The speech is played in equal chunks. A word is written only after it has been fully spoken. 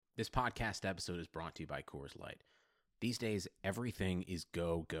This podcast episode is brought to you by Coors Light. These days, everything is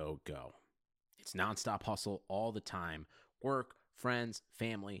go, go, go. It's nonstop hustle all the time. Work, friends,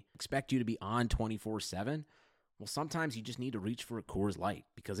 family expect you to be on 24/7. Well, sometimes you just need to reach for a Coors Light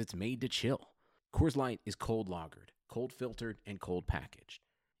because it's made to chill. Coors Light is cold lagered, cold filtered, and cold packaged.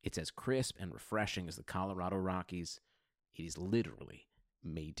 It's as crisp and refreshing as the Colorado Rockies. It is literally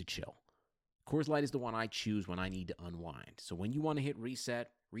made to chill. Coors Light is the one I choose when I need to unwind. So when you want to hit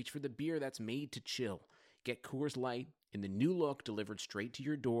reset, reach for the beer that's made to chill. Get Coors Light in the new look delivered straight to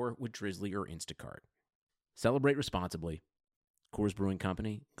your door with Drizzly or Instacart. Celebrate responsibly. Coors Brewing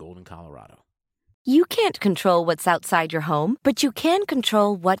Company, Golden, Colorado. You can't control what's outside your home, but you can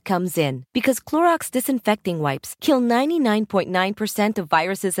control what comes in. Because Clorox disinfecting wipes kill 99.9% of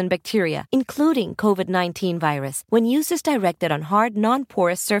viruses and bacteria, including COVID-19 virus, when used as directed on hard,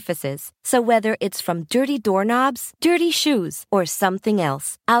 non-porous surfaces. So whether it's from dirty doorknobs, dirty shoes, or something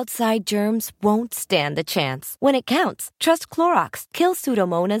else, outside germs won't stand a chance. When it counts, trust Clorox. Kill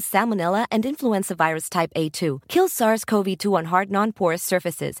Pseudomonas, Salmonella, and influenza virus type A2. Kill SARS-CoV-2 on hard, non-porous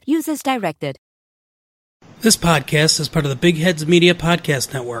surfaces. Use as directed. This podcast is part of the Big Heads Media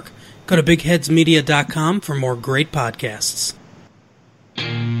Podcast Network. Go to bigheadsmedia.com for more great podcasts.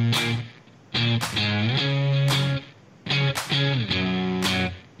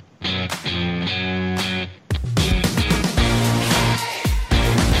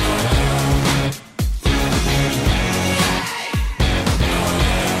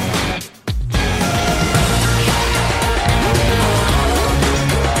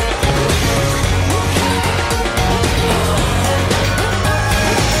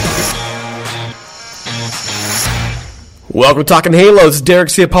 Welcome to Talking Halos. It's Derek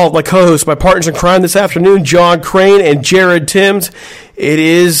Ciapala, my co-host, my partners in crime this afternoon, John Crane and Jared Timms. It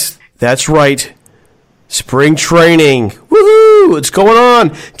is, that's right, spring training. Woohoo! What's going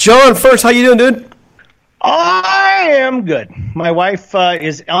on? John, first, how you doing, dude? I am good. My wife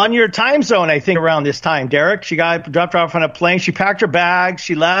is on your time zone, I think, around this time, Derek. She got dropped off on a plane. She packed her bag.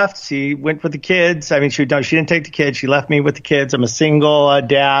 She left. She went with the kids. I mean, she didn't take the kids. She left me with the kids. I'm a single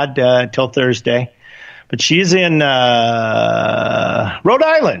dad till Thursday. But she's in Rhode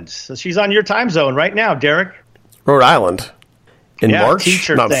Island, so she's on your time zone right now, Derek. Rhode Island? In March?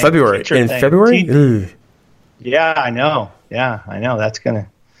 Not thing. February. In thing. February? Yeah, I know. That's going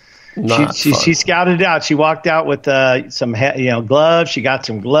to... She scouted it out. She walked out with some gloves. She got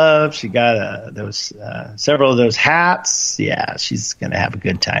some gloves. She got several of those hats. Yeah, she's going to have a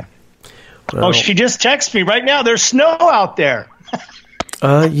good time. Well, she just texted me right now. There's snow out there.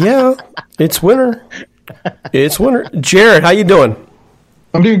 Yeah, it's winter. It's winter. Jared, how you doing?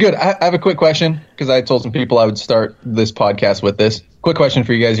 I'm doing good. I have a quick question because I told some people I would start this podcast with this. Quick question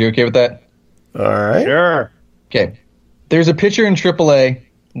for you guys. You okay with that? All right. Sure. Okay. There's a pitcher in AAA.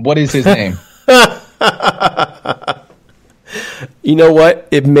 What is his name? You know what?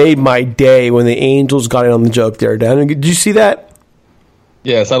 It made my day when the Angels got in on the joke there, Dan. Did you see that?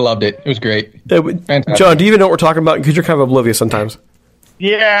 Yes, I loved it. It was great. Fantastic. John, do you even know what we're talking about? Because you're kind of oblivious sometimes.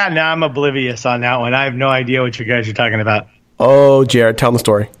 Yeah, no, I'm oblivious on that one. I have no idea what you guys are talking about. Oh, Jared, tell the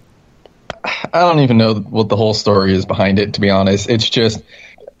story. I don't even know what the whole story is behind it, to be honest. It's just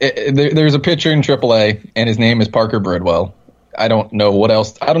there's a pitcher in AAA, and his name is Parker Bridwell. I don't know what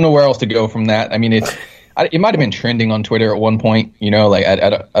else. I don't know where else to go from that. I mean, it might have been trending on Twitter at one point, I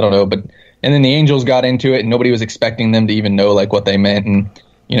don't know. But and then the Angels got into it, and nobody was expecting them to even know what they meant. And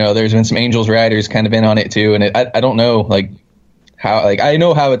there's been some Angels writers kind of in on it too. And I don't know how I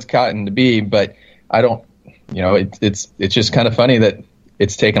know how it's gotten to be, but I don't. It's just kind of funny that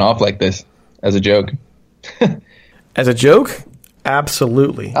it's taken off like this as a joke. As a joke?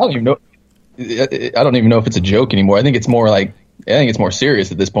 Absolutely. I don't even know if it's a joke anymore. I think it's more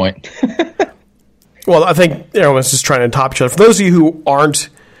serious at this point. Well, I think everyone's just trying to top each other. For those of you who aren't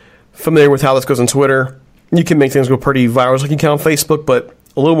familiar with how this goes on Twitter, you can make things go pretty viral like you can on Facebook, but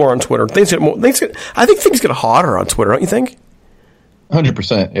a little more on Twitter. I think things get hotter on Twitter, don't you think?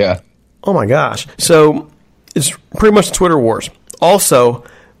 100%, yeah. Oh my gosh. So it's pretty much Twitter wars. Also,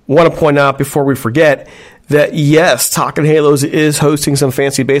 want to point out before we forget that, yes, Talking Halos is hosting some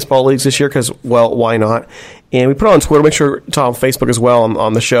fancy baseball leagues this year because, well, why not? And we put it on Twitter. Make sure it's on Facebook as well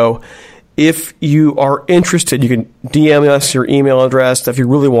on the show. If you are interested, you can DM us your email address if you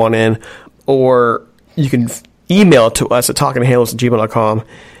really want in, or you can email it to us at talkinghalos@gmail.com.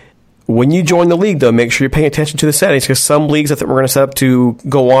 When you join the league, though, make sure you're paying attention to the settings because some leagues I think we're going to set up to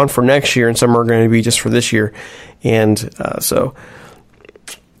go on for next year and some are going to be just for this year. And so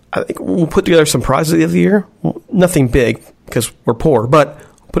I think we'll put together some prizes at the end of the year. Well, nothing big because we're poor, but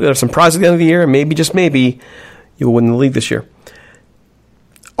we'll put together some prizes at the end of the year and maybe, just maybe, you'll win the league this year.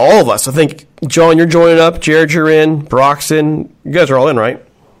 all of us. I think, John, you're joining up. Jared, you're in. Brock's in. You guys are all in, right?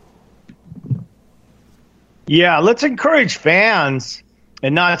 Yeah, let's encourage fans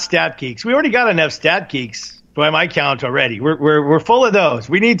and not stat geeks. We already got enough stat geeks by my count already. We're full of those.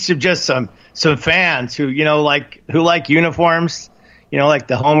 We need some fans who like uniforms, like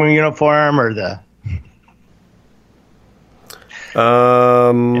the home uniform or the.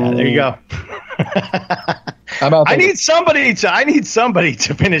 Yeah, there you go. How about I need somebody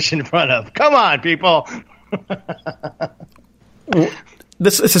to finish in front of. Come on, people.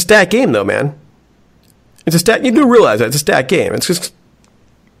 It's a stat game, though, man. It's a stat. You do realize that it's a stat game. It's just.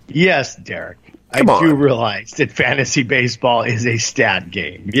 Yes, Derek. I do realize that fantasy baseball is a stat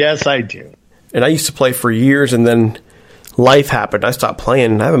game. Yes, I do. And I used to play for years, and then life happened. I stopped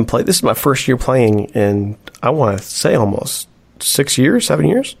playing. I haven't played. This is my first year playing, and I want to say almost 6 years, 7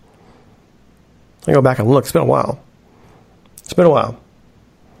 years. I go back and look. It's been a while.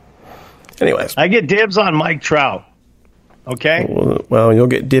 Anyways. I get dibs on Mike Trout. Okay? Well, you'll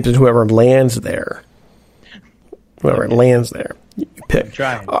get dibs on whoever lands there. Whoever lands there. You pick. I'm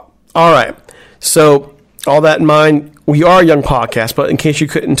trying. All right. So, all that in mind, we are a young podcast, but in case you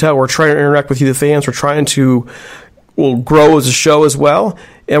couldn't tell, we're trying to interact with you, the fans. We're trying to grow as a show as well.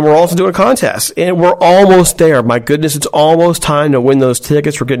 And we're also doing a contest. And we're almost there. My goodness, it's almost time to win those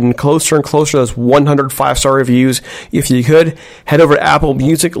tickets. We're getting closer and closer to those 100 5-star reviews. If you could, head over to Apple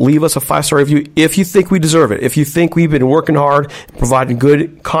Music, leave us a 5-star review if you think we deserve it. If you think we've been working hard, providing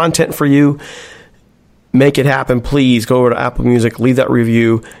good content for you, make it happen. Please go over to Apple Music, leave that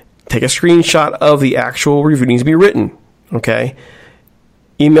review. Take a screenshot of the actual review. It needs to be written, okay?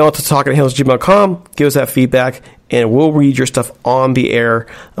 Email it to talkinghalos@gmail.com. Give us that feedback, and we'll read your stuff on the air.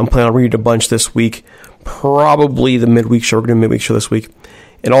 I'm planning on reading a bunch this week, probably the midweek show. We're going to do a midweek show this week.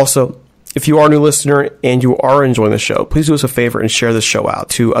 And also, if you are a new listener and you are enjoying the show, please do us a favor and share this show out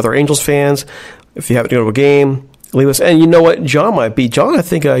to other Angels fans. If you haven't gone to a game, leave us. And you know what? John might be. John, I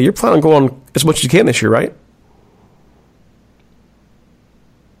think you're planning on going as much as you can this year, right?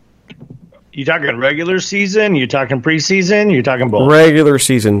 You talking regular season? You talking preseason? You talking both? Regular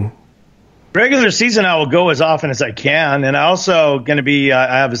season. Regular season, I will go as often as I can, and I also going to be.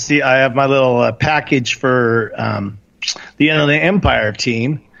 I have my little package for the Inland Empire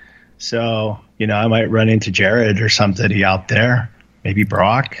team, so I might run into Jared or somebody out there, maybe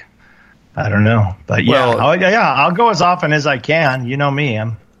Brock. I don't know, but I'll go as often as I can. You know me,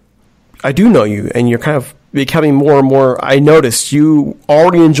 I do know you, and you're kind of becoming more and more. I noticed you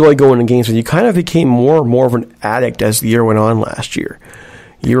already enjoy going to games, and you kind of became more and more of an addict as the year went on last year.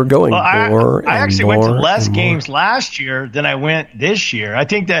 You were going more. I actually went to less games last year than I went this year. I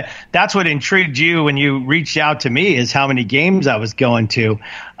think that's what intrigued you when you reached out to me, is how many games I was going to.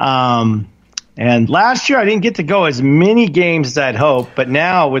 And last year I didn't get to go as many games as I'd hoped, but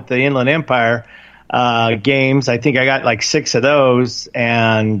now with the Inland Empire games, I think I got like 6 of those.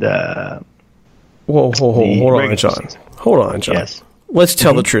 And hold on, John. Hold on, John. Yes. Let's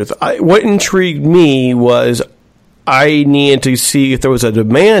tell the truth. What intrigued me was I needed to see if there was a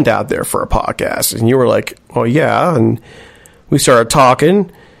demand out there for a podcast. And you were like, oh, yeah. And we started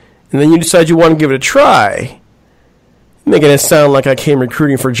talking. And then you decided you wanted to give it a try, making it sound like I came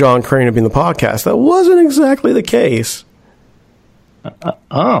recruiting for John Crane to be in the podcast. That wasn't exactly the case.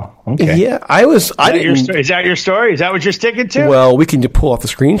 Oh, okay. Yeah, is that your story? Is that what you're sticking to? Well, we can pull off the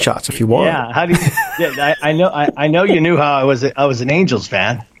screenshots if you want. Yeah. How do you? I know you knew how I was an Angels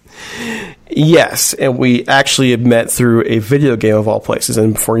fan. Yes, and we actually had met through a video game of all places.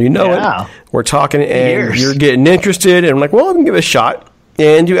 And before you know it, we're talking, and you're getting interested. And I'm like, well, I can give it a shot.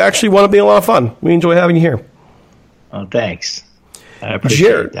 And you actually want to be a lot of fun. We enjoy having you here. Oh, thanks. I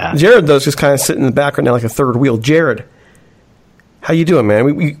appreciate that. Jared, though, is just kind of sitting in the background now like a third wheel. Jared, how you doing,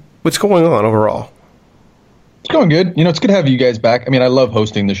 man? What's going on overall? It's going good. It's good to have you guys back. I mean, I love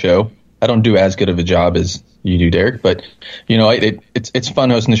hosting the show. I don't do as good of a job as you do, Derek, but it's fun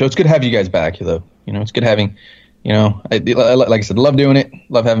hosting the show. It's good to have you guys back, though. It's good having, like I said, love doing it.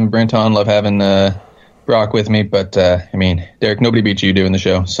 Love having Brent on. Love having Brock with me. But I mean, Derek, nobody beats you doing the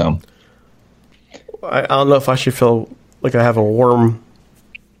show. So I don't know if I should feel like I have a warm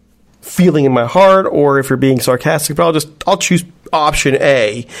feeling in my heart, or if you're being sarcastic. But I'll choose option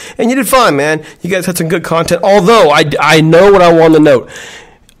A. And you did fine, man. You guys had some good content. Although I know what I want to note.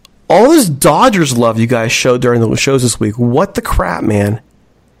 All this Dodgers love you guys showed during the shows this week. What the crap, man?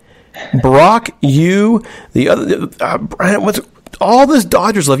 Brock, you, the other, Brent, all this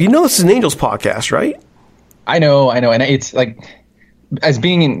Dodgers love. This is an Angels podcast, right? I know, and it's like, as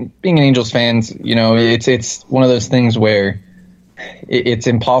being an Angels fans, it's one of those things where it's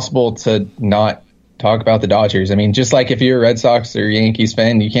impossible to not talk about the Dodgers. I mean, just like if you're a Red Sox or Yankees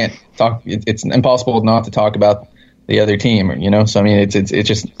fan, you can't talk. It's impossible not to talk about the other team, you know. So I mean, it's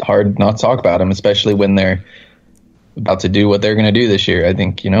just hard not to talk about them, especially when they're about to do what they're going to do this year. I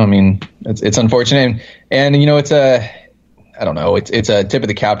think, you know, I mean, it's unfortunate, and you know, it's a tip of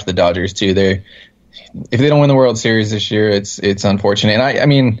the cap to the Dodgers too. If they don't win the World Series this year, it's unfortunate. And I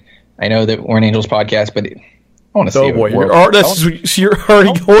mean, I know that we're an Angels podcast, but I want to see a World you're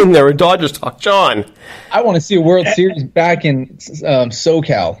already going there with Dodgers talk, John. I want to see a World Series back in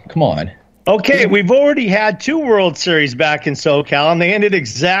SoCal. Come on. Okay, we've already had 2 World Series back in SoCal, and they ended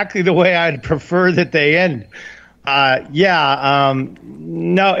exactly the way I'd prefer that they end.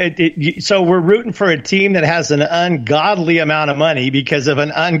 So we're rooting for a team that has an ungodly amount of money because of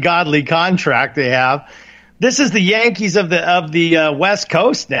an ungodly contract they have. This is the Yankees of the West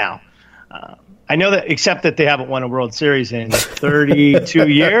Coast now. I know that, except that they haven't won a World Series in 32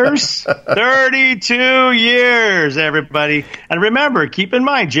 years. 32 years, everybody. And remember, keep in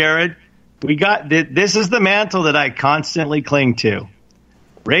mind, Jared, this is the mantle that I constantly cling to.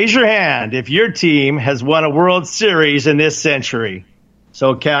 Raise your hand if your team has won a World Series in this century.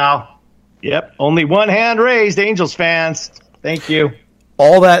 SoCal. Yep, only one hand raised, Angels fans. Thank you.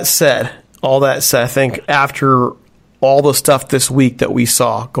 All that said, I think after all the stuff this week that we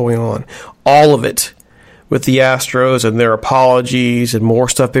saw going on, all of it with the Astros and their apologies and more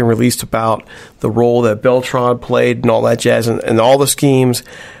stuff being released about the role that Beltran played and all that jazz and all the schemes,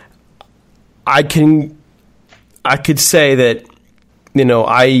 I could say that, you know,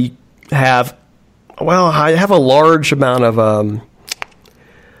 I have a large amount of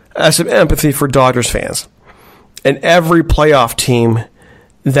some empathy for Dodgers fans. And every playoff team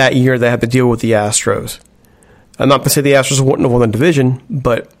that year that had to deal with the Astros. I'm not going to say the Astros wouldn't have won the division,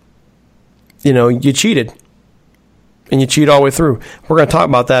 but, you know, you cheated. And you cheat all the way through. We're going to talk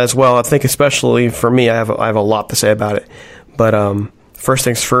about that as well. I think especially for me, I have a lot to say about it. But first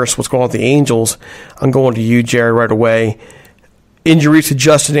things first, what's going on with the Angels? I'm going to you, Jerry, right away. Injuries to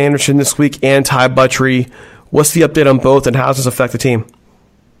Justin Anderson this week and Ty Buttrey. What's the update on both, and how does this affect the team?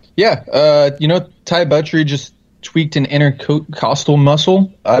 Yeah, Ty Buttrey just tweaked an intercostal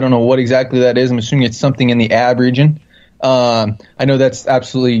muscle. I don't know what exactly that is. I'm assuming it's something in the ab region. I know that's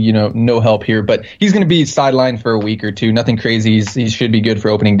absolutely, no help here, but he's going to be sidelined for a week or two. Nothing crazy. He should be good for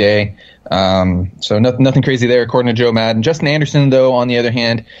opening day. So nothing crazy there, according to Joe Madden. Justin Anderson, though, on the other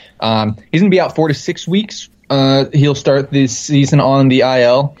hand, he's going to be out 4 to 6 weeks. He'll start this season on the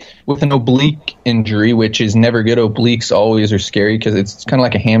IL with an oblique injury, which is never good. Obliques always are scary because it's kind of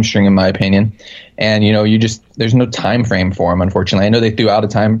like a hamstring, in my opinion. And, there's no time frame for him, unfortunately. I know they threw out a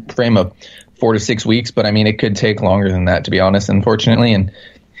time frame of 4 to 6 weeks, but I mean, it could take longer than that, to be honest, unfortunately. And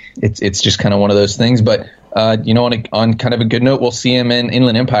it's just kind of one of those things. But, on kind of a good note, we'll see him in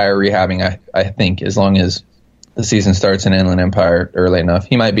Inland Empire rehabbing, I think, as long as the season starts in Inland Empire early enough.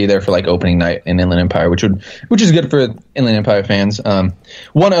 He might be there for like opening night in Inland Empire, which is good for Inland Empire fans.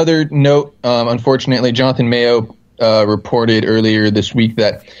 One other note, unfortunately, Jonathan Mayo reported earlier this week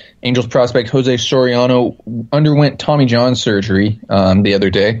that Angels prospect Jose Soriano underwent Tommy John surgery the other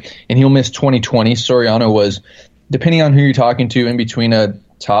day, and he'll miss 2020. Soriano was, depending on who you're talking to, in between a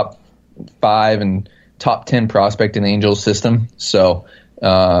top 5 and top 10 prospect in the Angels system. So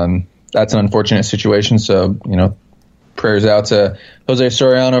that's an unfortunate situation. So, prayers out to Jose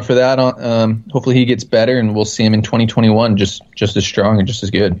Soriano for that. Hopefully he gets better, and we'll see him in 2021 just as strong and just as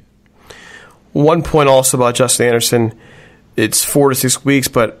good. One point also about Justin Anderson, it's 4 to 6 weeks,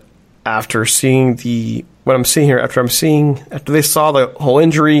 but after seeing after they saw the whole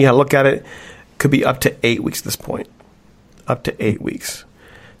injury, I look at it, could be up to 8 weeks at this point. Up to 8 weeks.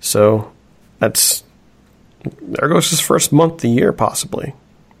 So there goes his first month of the year, possibly.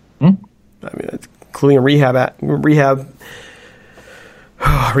 I mean, including a rehab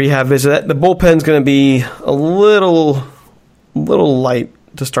visit. The bullpen's going to be a little light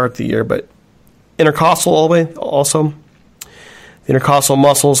to start the year, but intercostal all the way also. The intercostal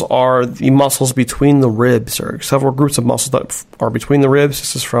muscles are the muscles between the ribs. There are several groups of muscles that are between the ribs.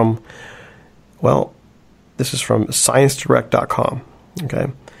 This is from ScienceDirect.com. Okay,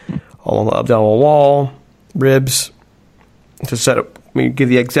 all up down the wall, ribs. To set up, give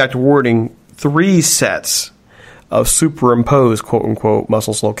the exact wording: 3 sets of superimposed "quote unquote"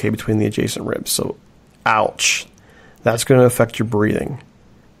 muscles located between the adjacent ribs. So, ouch! That's going to affect your breathing.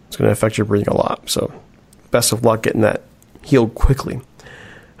 It's going to affect your breathing a lot. So, best of luck getting that healed quickly.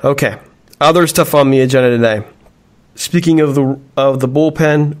 Okay, other stuff on the agenda today. Speaking of the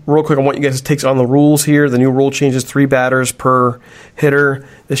bullpen, real quick, I want you guys to take on the rules here. The new rule changes 3 batters per hitter.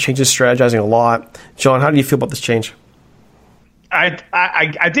 This changes strategizing a lot. John, how do you feel about this change?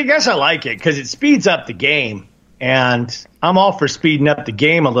 I guess I like it because it speeds up the game, and I'm all for speeding up the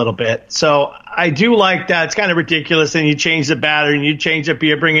game a little bit. So I do like that. It's kind of ridiculous, and you change the batter, and you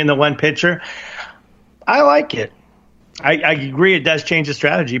bring in the one pitcher. I like it. I agree it does change the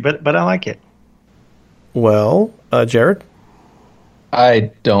strategy, but I like it. Well, Jared?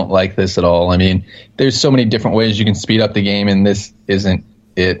 I don't like this at all. I mean, there's so many different ways you can speed up the game, and this isn't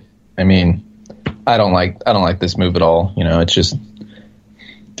it. I mean, I don't like this move at all. It's just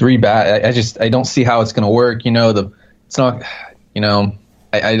three bat. I don't see how it's going to work. It's not.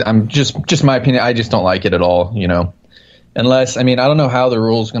 I'm just my opinion. I just don't like it at all. Unless, I don't know how the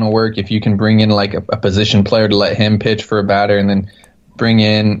rule is going to work. If you can bring in like a position player to let him pitch for a batter, and then bring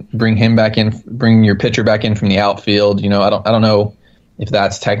your pitcher back in from the outfield. I don't know if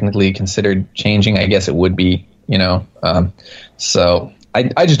that's technically considered changing. I guess it would be. So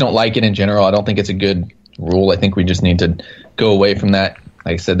I just don't like it in general. I don't think it's a good rule. I think we just need to go away from that.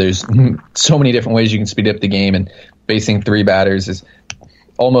 Like I said, there's so many different ways you can speed up the game, and basing three batters is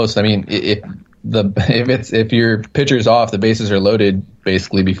almost. If your pitcher's off, the bases are loaded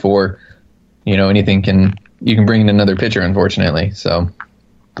basically before anything you can bring in another pitcher. Unfortunately, so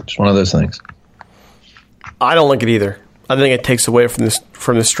just one of those things. I don't like it either. I think it takes away from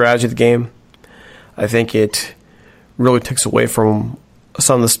the strategy of the game. I think it really takes away from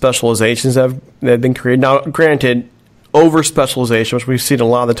some of the specializations that have been created. Now, granted, over-specialization, which we've seen a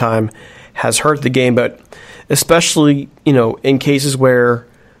lot of the time, has hurt the game, but especially, in cases where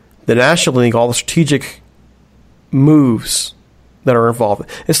the National League, all the strategic moves that are involved.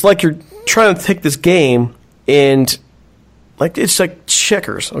 It's like you're trying to take this game and, it's like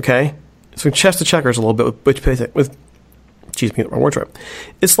checkers, okay? So chess to checkers a little bit excuse me, my words right.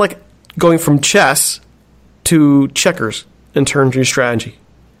 It's like going from chess to checkers in terms of your strategy.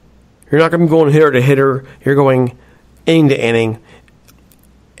 You're not going to be going hitter to hitter. You're going inning to inning.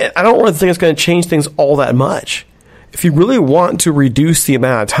 And I don't really think it's going to change things all that much. If you really want to reduce the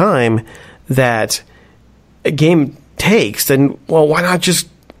amount of time that a game takes, then, well, why not just,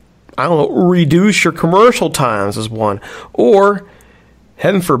 reduce your commercial times as one? Or,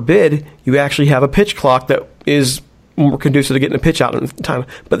 heaven forbid, you actually have a pitch clock that is more conducive to getting a pitch out in time.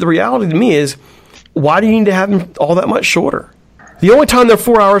 But the reality to me is, why do you need to have them all that much shorter? The only time they're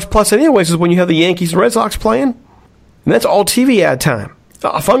 4 hours plus anyways is when you have the Yankees and Red Sox playing. And that's all TV ad time.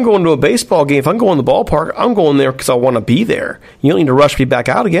 If I'm going to a baseball game, if I'm going to the ballpark, I'm going there because I want to be there. You don't need to rush me back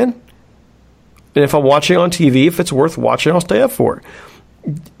out again. And if I'm watching on TV, if it's worth watching, I'll stay up for it.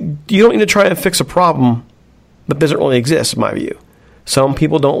 You don't need to try and fix a problem that doesn't really exist, in my view. Some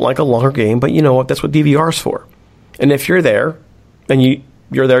people don't like a longer game, but you know what? That's what DVR's for. And if you're there, and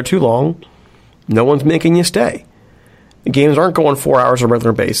you're there too long, no one's making you stay. The games aren't going 4 hours on a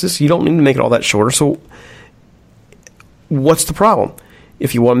regular basis. You don't need to make it all that shorter. So what's the problem?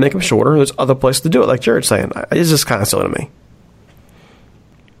 If you want to make them shorter, there's other places to do it, like Jared's saying. It's just kind of silly to me.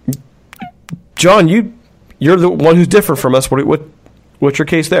 John, you're the one who's different from us. What's your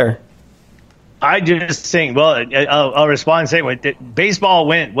case there? I just think, I'll respond and say, baseball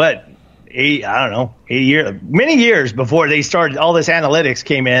went, 8 years, many years before they started, all this analytics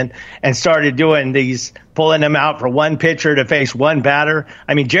came in and started doing these, pulling them out for one pitcher to face one batter.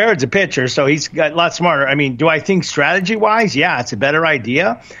 Jared's a pitcher, so he's got a lot smarter. Do I think strategy-wise? Yeah, it's a better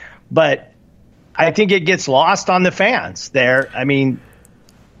idea, but I think it gets lost on the fans there.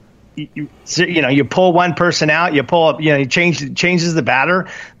 You pull one person out, you pull up, changes the batter.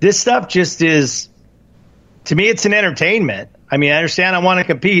 This stuff just is, to me, it's an entertainment. I understand I want to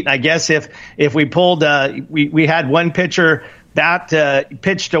compete. I guess if we pulled, we had one pitcher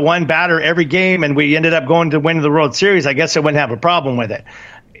pitch to one batter every game, and we ended up going to win the World Series, I guess I wouldn't have a problem with it.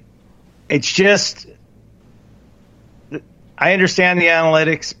 It's just, I understand the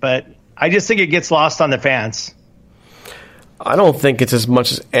analytics, but I just think it gets lost on the fans. I don't think it's as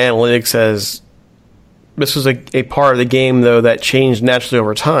much as analytics as this was a part of the game, though, that changed naturally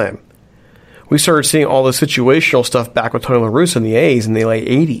over time. We started seeing all the situational stuff back with Tony La Russa and the A's in the late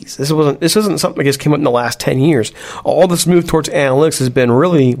 80s. This isn't something that just came up in the last 10 years. All this move towards analytics has been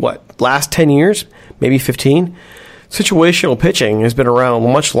really, last 10 years? Maybe 15? Situational pitching has been around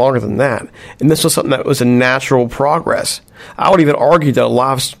much longer than that. And this was something that was a natural progress. I would even argue that a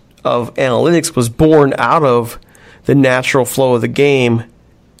lot of analytics was born out of the natural flow of the game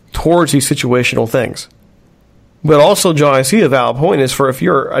towards these situational things. But also, John, I see a valid point is for if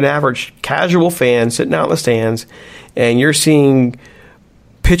you're an average casual fan sitting out in the stands and you're seeing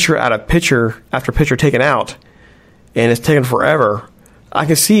pitcher out of pitcher after pitcher taken out and it's taken forever, I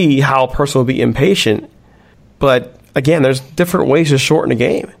can see how a person will be impatient. But again, there's different ways to shorten a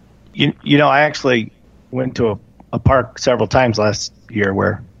game. I actually went to a park several times last year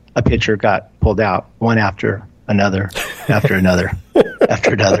where a pitcher got pulled out, one after another, after another,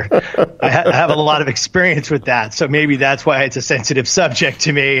 after another. I have a lot of experience with that, so maybe that's why it's a sensitive subject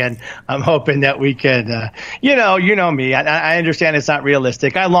to me, and I'm hoping that we can, you know me. I understand it's not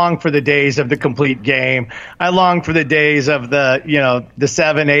realistic. I long for the days of the complete game. I long for the days of the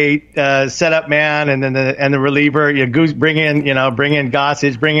 7-8 setup man, and then the reliever. Bring in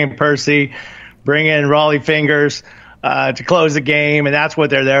Gossage, bring in Percy, bring in Raleigh Fingers to close the game, and that's what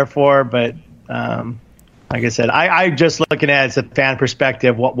they're there for. But like I said, I just looking at it as a fan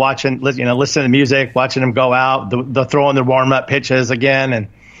perspective, watching, listening to music, watching them go out, the throwing their warm up pitches again, and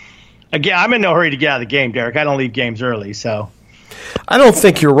again, I'm in no hurry to get out of the game, Derek. I don't leave games early, so. I don't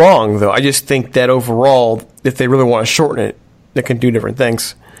think you're wrong, though. I just think that overall, if they really want to shorten it, they can do different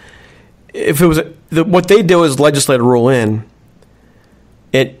things. If it was what they do is legislate a rule in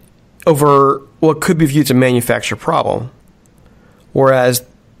it over what could be viewed as a manufactured problem, whereas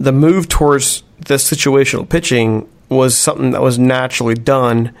the move towards the situational pitching was something that was naturally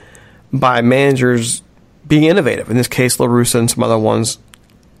done by managers being innovative. In this case, La Russa and some other ones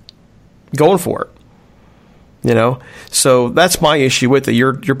going for it. So that's my issue with it.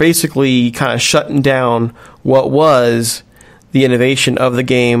 You're basically kind of shutting down what was the innovation of the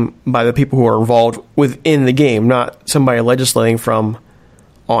game by the people who are involved within the game, not somebody legislating from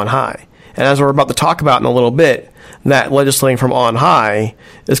on high. And as we're about to talk about in a little bit, that legislating from on high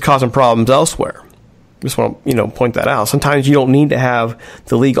is causing problems elsewhere. Just want to point that out. Sometimes you don't need to have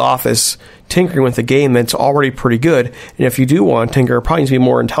the league office tinkering with the game that's already pretty good. And if you do want to tinker, it probably needs to be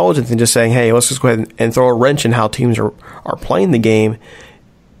more intelligent than just saying, hey, let's just go ahead and throw a wrench in how teams are playing the game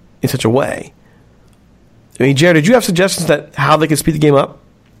in such a way. I mean, Jared, did you have suggestions that how they could speed the game up?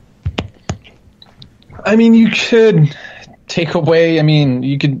 I mean, you could take away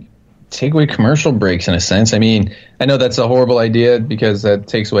commercial breaks in a sense. I mean, I know that's a horrible idea because that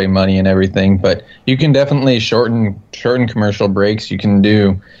takes away money and everything, but you can definitely shorten commercial breaks. You can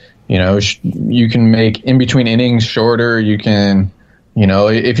do, you can make in between innings shorter. You can,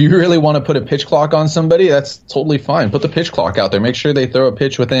 if you really want to put a pitch clock on somebody, that's totally fine. Put the pitch clock out there. Make sure they throw a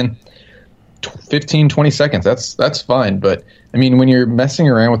pitch within 15, 20 seconds. That's fine. But I mean, when you're messing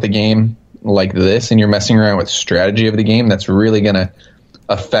around with the game like this and you're messing around with strategy of the game, that's really going to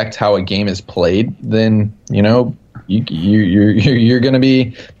affect how a game is played, then you're going to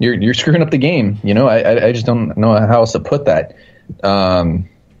be you're screwing up the game. I just don't know how else to put that.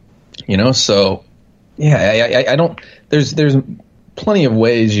 So yeah, I don't. There's plenty of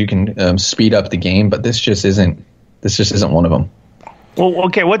ways you can speed up the game, but this just isn't one of them. Well,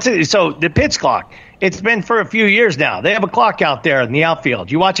 okay, what's it? So the pitch clock, it's been for a few years now. They have a clock out there in the outfield.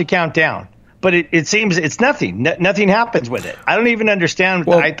 You watch it count down. But it seems it's nothing. Nothing happens with it. I don't even understand.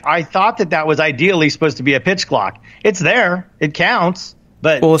 Well, I thought that was ideally supposed to be a pitch clock. It's there. It counts.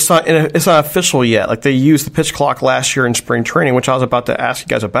 But it's not official yet. Like they used the pitch clock last year in spring training, which I was about to ask you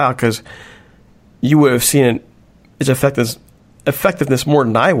guys about because you would have seen its effectiveness more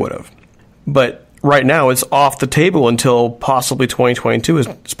than I would have. But right now it's off the table until possibly 2022 as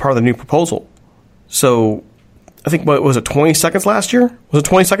part of the new proposal. So I think, what was it, 20 seconds last year? Was it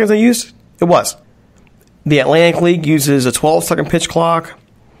 20 seconds they used? It was. The Atlantic League uses a 12-second pitch clock.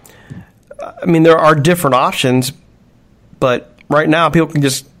 I mean, there are different options, but right now people can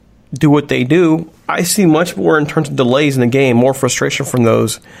just do what they do. I see much more in terms of delays in the game, more frustration from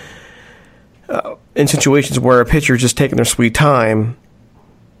those in situations where a pitcher is just taking their sweet time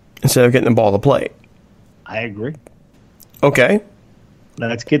instead of getting the ball to the plate. I agree. Okay.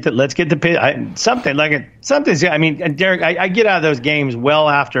 Let's get the pitch. Something's. I mean, Derek, I get out of those games well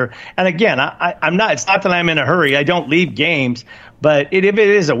after. And again, I'm not. It's not that I'm in a hurry. I don't leave games. But if it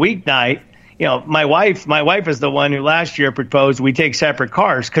is a weeknight, my wife is the one who last year proposed we take separate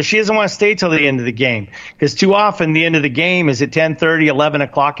cars because she doesn't want to stay till the end of the game. Because too often the end of the game is at 10:30, 11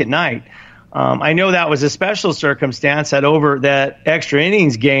 o'clock at night. I know that was a special circumstance that extra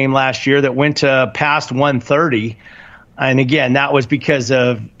innings game last year that went to past 1:30. And again, that was because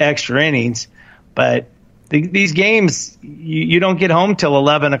of extra innings. But these games, you don't get home till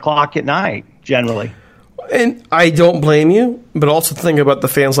 11 o'clock at night, generally. And I don't blame you, but also think about the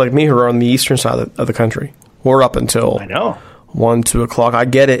fans like me who are on the eastern side of the country. We're up until 1, 2 o'clock. I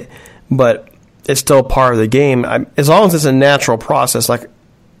get it, but it's still part of the game. As long as it's a natural process, like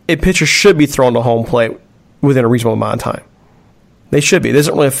a pitcher should be thrown to home plate within a reasonable amount of time. They should be. It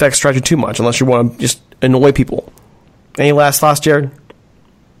doesn't really affect strategy too much unless you want to just annoy people. Any last thoughts, Jared?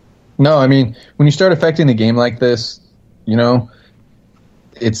 No, I mean, when you start affecting the game like this,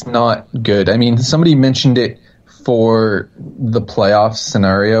 it's not good. I mean, somebody mentioned it for the playoff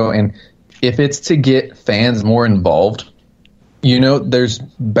scenario, and if it's to get fans more involved, there's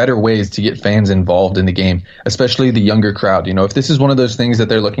better ways to get fans involved in the game, especially the younger crowd. If this is one of those things that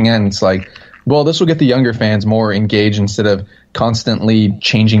they're looking at and it's like, well, this will get the younger fans more engaged instead of constantly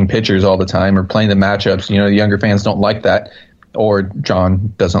changing pitchers all the time or playing the matchups. The younger fans don't like that, or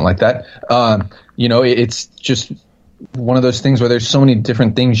John doesn't like that. It's just one of those things where there's so many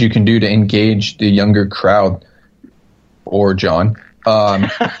different things you can do to engage the younger crowd, or John,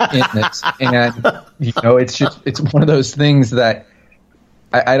 in this. And, it's one of those things that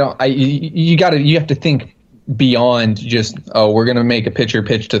you have to think beyond just, we're going to make a pitcher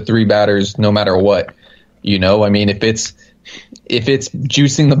pitch to 3 batters no matter what. If it's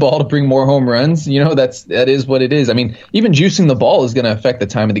juicing the ball to bring more home runs, that is what it is. Even juicing the ball is going to affect the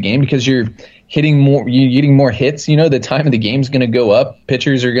time of the game because you're getting more hits. The time of the game is going to go up.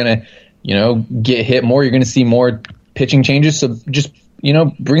 Pitchers are going to, get hit more. You're going to see more pitching changes. So just,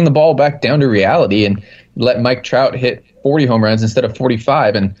 bring the ball back down to reality and let Mike Trout hit 40 home runs instead of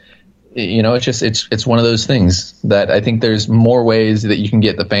 45. And, it's one of those things that I think there's more ways that you can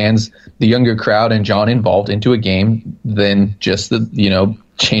get the fans, the younger crowd, and John involved into a game than just the,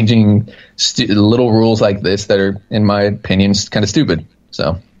 changing little rules like this that are, in my opinion, kind of stupid.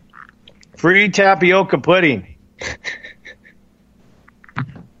 So, free tapioca pudding.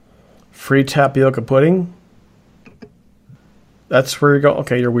 Free tapioca pudding? That's where you go.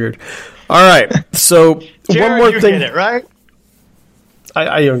 Okay, you're weird. All right. So, Jared, one more thing. You get it, right?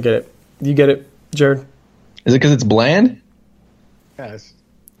 I don't get it. You get it, Jared? Is it because it's bland? Yes.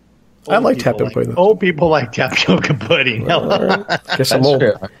 I like tapioca pudding. Old people like tapioca pudding. Right. Guess I'm old.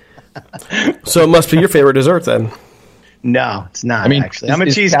 So it must be your favorite dessert then. No, it's not, actually. I'm a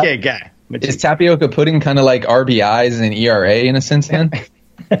cheesecake guy. Is tapioca pudding kind of like RBIs and ERA in a sense then?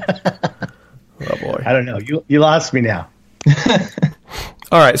 Oh, boy. I don't know. You lost me now.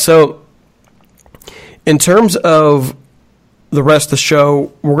 All right, so in terms of the rest of the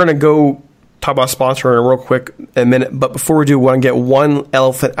show, we're going to go talk about sponsoring real quick in a minute. But before we do, we want to get one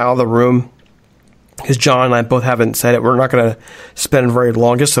elephant out of the room, because John and I both haven't said it. We're not going to spend very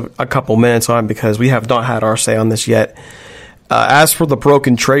long, just a couple minutes on it, because we have not had our say on this yet. As for the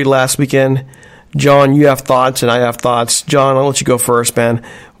broken trade last weekend, John, you have thoughts and I have thoughts. John, I'll let you go first, man.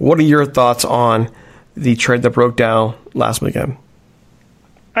 What are your thoughts on the trade that broke down last weekend?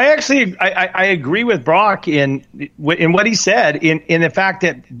 I agree with Brock in what he said in the fact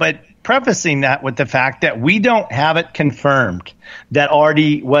that, but prefacing that with the fact that we don't have it confirmed that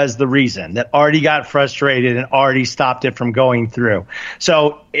Artie was the reason, that Artie got frustrated and Artie stopped it from going through.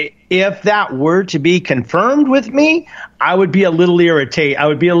 So if that were to be confirmed with me, I would be a little irritated. I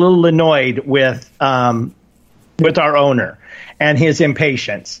would be a little annoyed with our owner and his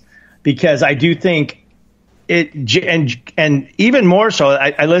impatience, because I do think and even more so,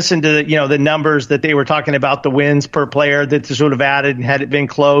 I listened to the numbers that they were talking about, the wins per player that this would have added, and had it been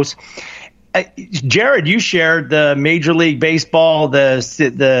close. Jared, you shared the Major League Baseball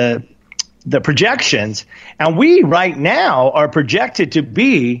the projections, and we right now are projected to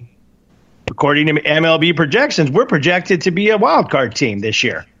be, according to MLB projections, we're projected to be a wild card team this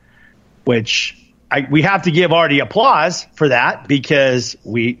year, which we have to give Artie applause for that, because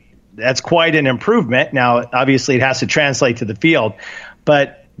that's quite an improvement. Now, obviously, it has to translate to the field,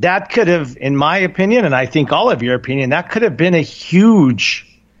 but that could have, in my opinion, and I think all of your opinion, that could have been a huge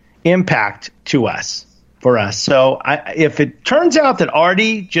impact for us. So if it turns out that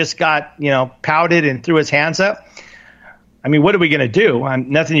Artie just got, pouted and threw his hands up, what are we going to do?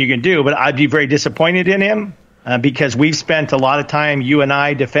 Nothing you can do, but I'd be very disappointed in him because we've spent a lot of time, you and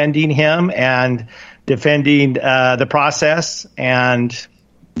I, defending him and defending the process and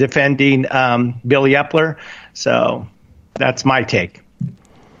defending Billy Epler. So that's my take.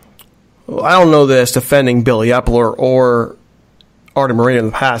 Well, I don't know that it's defending Billy Epler or Artie Moreno in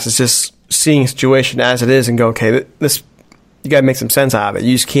the past. It's just seeing the situation as it is and go, okay, this, you got to make some sense out of it.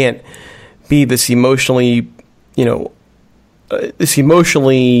 You just can't be this emotionally,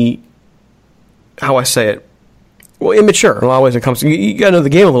 how I say it, well, immature in a lot of ways. It comes to, you got to know the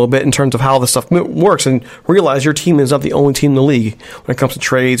game a little bit in terms of how this stuff works, and realize your team is not the only team in the league when it comes to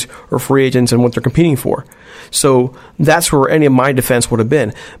trades or free agents and what they're competing for. So that's where any of my defense would have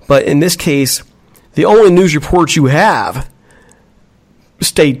been. But in this case, the only news reports you have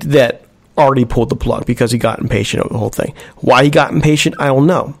state that Artie pulled the plug because he got impatient over the whole thing. Why he got impatient, I don't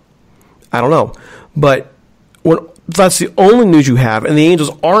know. But when that's the only news you have, and the Angels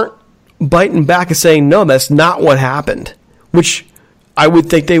aren't biting back and saying, no, that's not what happened, which I would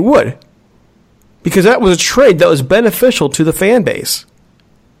think they would, because that was a trade that was beneficial to the fan base,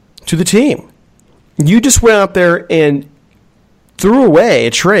 to the team. You just went out there and threw away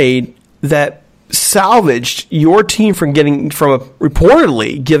a trade that salvaged your team from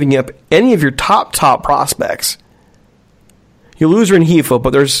reportedly giving up any of your top prospects. You lose Rengifo, but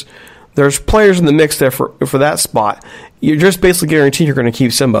there's players in the mix there for that spot. You're just basically guaranteed you're going to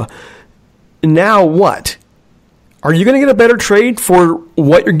keep Simba. Now what? Are you going to get a better trade for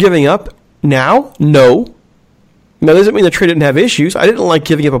what you're giving up now? No. Now, that doesn't mean the trade didn't have issues. I didn't like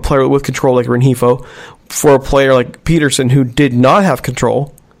giving up a player with control like Rengifo for a player like Peterson who did not have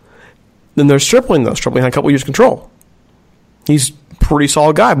control. Then there's Stripling, though. Stripling had a couple years control. He's a pretty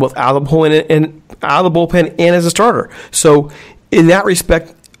solid guy, both out of the bullpen and as a starter. So, in that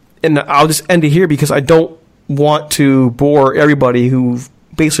respect, and I'll just end it here because I don't want to bore everybody who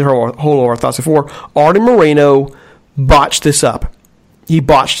basically heard all our thoughts before. Artie Moreno botched this up. He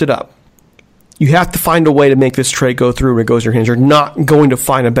botched it up. You have to find a way to make this trade go through when it goes in your hands. You're not going to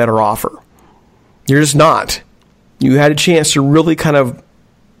find a better offer. You're just not. You had a chance to really kind of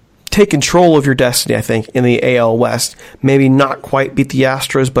take control of your destiny, I think, in the AL West. Maybe not quite beat the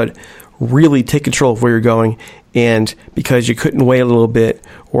Astros, but really take control of where you're going. And because you couldn't wait a little bit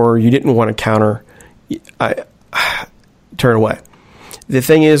or you didn't want to counter, I turn away. The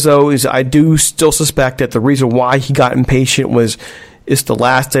thing is, though, is I do still suspect that the reason why he got impatient was it's the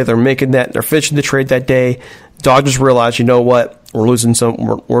last day they're making that. They're finishing the trade that day. Dodgers realize, you know what, we're losing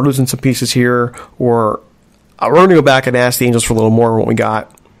some pieces here, or we're going to go back and ask the Angels for a little more than what we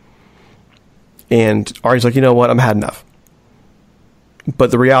got. And Artie's like, you know what, I'm had enough.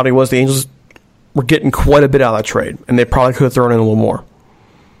 But the reality was the Angels were getting quite a bit out of that trade, and they probably could have thrown in a little more.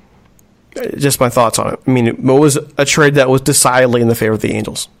 Just my thoughts on it. I mean, it was a trade that was decidedly in the favor of the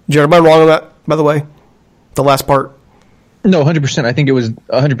Angels. Jared, am I wrong on that, by the way? The last part? No, 100%. I think it was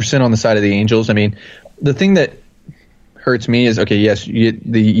 100% on the side of the Angels. I mean, the thing that hurts me is, okay, yes, you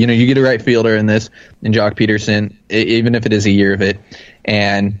get a right fielder in this, in Jock Peterson, even if it is a year of it.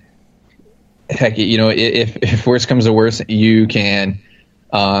 And heck, if worse comes to worse, you can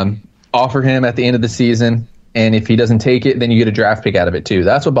offer him at the end of the season, and if he doesn't take it, then you get a draft pick out of it too.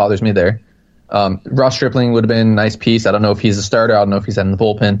 That's what bothers me there. Ross Stripling would have been a nice piece. I don't know if he's a starter. I don't know if he's in the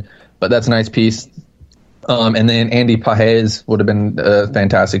bullpen, but that's a nice piece. And then Andy Pages would have been a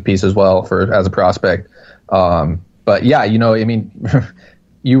fantastic piece as well as a prospect. But yeah, I mean,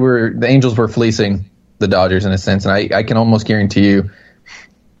 the Angels were fleecing the Dodgers in a sense, and I can almost guarantee you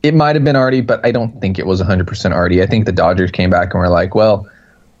it might have been Artie, but I don't think it was 100% Artie. I think the Dodgers came back and were like, well,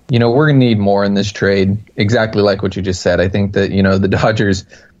 we're going to need more in this trade. Exactly like what you just said. I think that, the Dodgers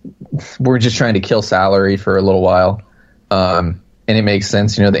were just trying to kill salary for a little while. And it makes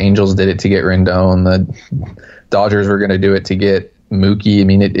sense. The Angels did it to get Rendon. The Dodgers were going to do it to get Mookie. I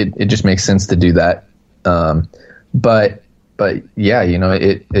mean, it just makes sense to do that. But yeah,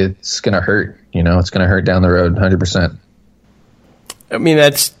 it's going to hurt. It's going to hurt down the road 100%. I mean,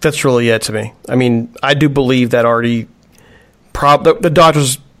 that's really it to me. I mean, I do believe that already the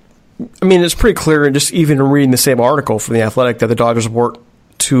Dodgers, I mean, it's pretty clear, and just even reading the same article from The Athletic, that the Dodgers weren't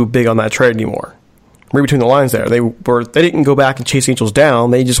too big on that trade anymore. Read between the lines there. They didn't go back and chase the Angels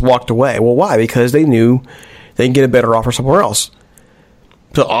down. They just walked away. Well, why? Because they knew they can get a better offer somewhere else.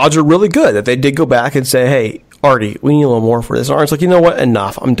 So odds are really good that they did go back and say, hey, Artie, we need a little more for this. And Artie's like, you know what?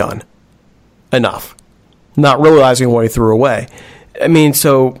 Enough. I'm done. Enough. Not realizing what he threw away. I mean,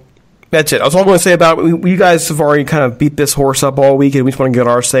 so that's it. That's all I'm going to say about it. You guys have already kind of beat this horse up all week, and we just want to get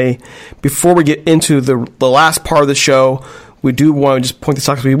our say. Before we get into the last part of the show, we do want to just point this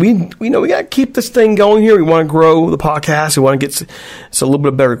out because we know we got to keep this thing going here. We want to grow the podcast. We want to get a little bit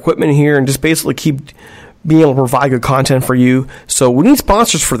of better equipment here and just basically keep being able to provide good content for you. So we need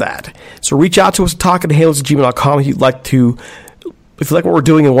sponsors for that. So reach out to us at talkingtohalos@gmail.com if you like what we're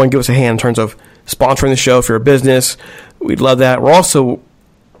doing and want to give us a hand in terms of sponsoring the show. If you're a business, we'd love that.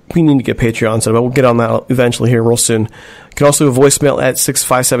 We need to get Patreon set up. We'll get on that eventually here real soon. You can also leave a voicemail at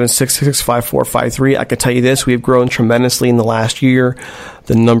 657-666-5453. I can tell you this, we have grown tremendously in the last year.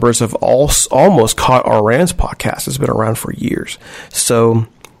 The numbers have almost caught our Rams podcast. It's been around for years. So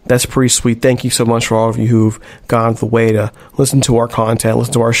that's pretty sweet. Thank you so much for all of you who've gone the way to listen to our content,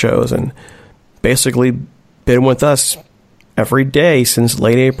 listen to our shows, and basically been with us every day since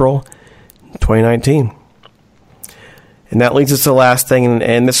late April 2019. And that leads us to the last thing,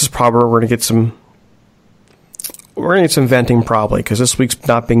 and this is probably we're going to get some venting probably, because this week's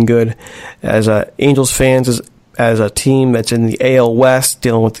not been good as Angels fans, as a team that's in the AL West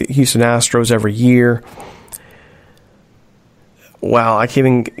dealing with the Houston Astros every year. Wow, I can't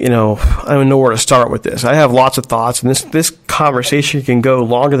even, I don't know where to start with this. I have lots of thoughts, and this conversation can go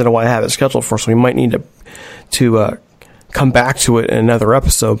longer than what I have it scheduled for, so we might need to come back to it in another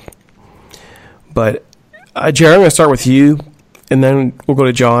episode. But Jared, I'm going to start with you, and then we'll go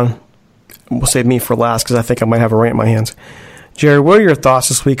to John. we'll save me for last because I think I might have a rant in my hands. Jared, what are your thoughts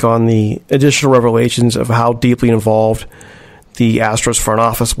this week on the additional revelations of how deeply involved the Astros front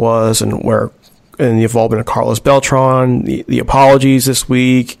office was and the involvement of Carlos Beltran, the apologies this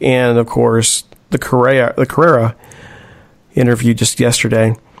week, and of course the Carrera interview just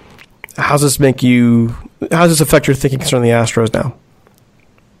yesterday? How does this affect your thinking concerning the Astros now?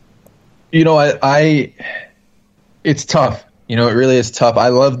 It's tough. It really is tough. I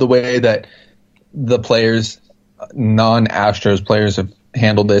love the way that the players, non-Astros players, have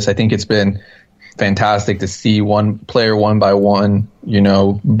handled this. I think it's been fantastic to see one player one by one,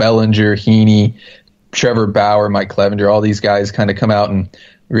 Bellinger, Heaney, Trevor Bauer, Mike Clevenger, all these guys kind of come out and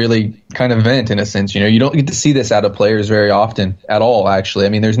really kind of vent in a sense. You don't get to see this out of players very often at all, actually. I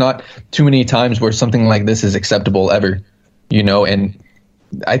mean, there's not too many times where something like this is acceptable ever, and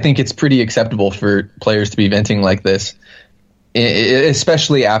I think it's pretty acceptable for players to be venting like this,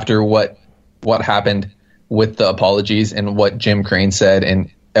 especially after what happened with the apologies and what Jim Crane said and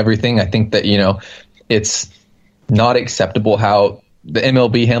everything. I think that, it's not acceptable how the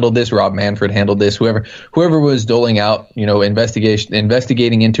MLB handled this, Rob Manfred handled this, whoever was doling out,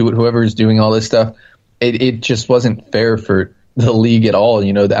 investigating into it, whoever is doing all this stuff, it just wasn't fair for the league at all. The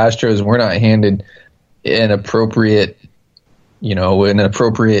Astros were not handed an appropriate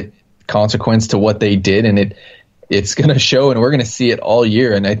consequence to what they did, and it's going to show, and we're going to see it all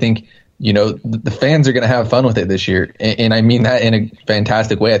year. And I think, the fans are going to have fun with it this year, and I mean that in a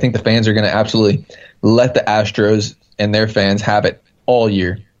fantastic way. I think the fans are going to absolutely let the Astros and their fans have it all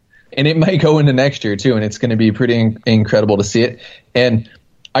year, and it might go into next year too, and it's going to be pretty incredible to see it. And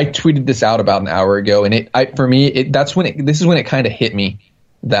I tweeted this out about an hour ago, and this is when it kind of hit me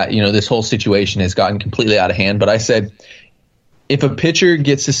that this whole situation has gotten completely out of hand. But I said, if a pitcher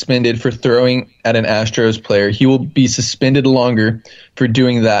gets suspended for throwing at an Astros player, he will be suspended longer for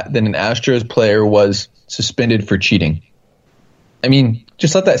doing that than an Astros player was suspended for cheating. I mean,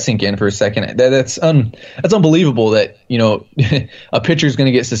 just let that sink in for a second. That's unbelievable that, a pitcher is going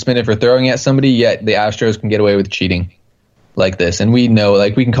to get suspended for throwing at somebody, yet the Astros can get away with cheating like this. And we know,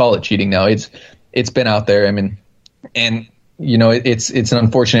 we can call it cheating now. It's been out there. I mean, and it's an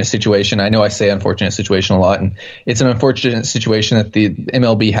unfortunate situation. I know I say unfortunate situation a lot, and it's an unfortunate situation that the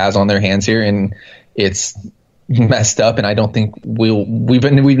MLB has on their hands here, and it's messed up. And I don't think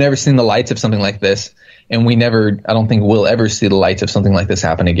we've never seen the lights of something like this. And I don't think we'll ever see the lights of something like this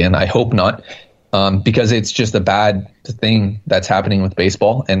happen again. I hope not, because it's just a bad thing that's happening with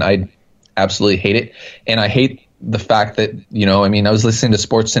baseball, and I absolutely hate it. And I hate the fact that, I was listening to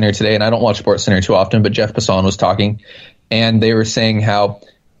SportsCenter today, and I don't watch SportsCenter too often, but Jeff Passan was talking, and they were saying how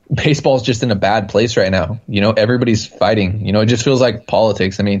baseball is just in a bad place right now. Everybody's fighting. It just feels like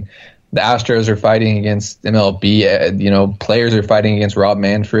politics. I mean, the Astros are fighting against MLB. Players are fighting against Rob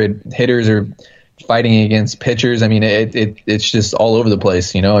Manfred. Hitters are fighting against pitchers. I mean, it's just all over the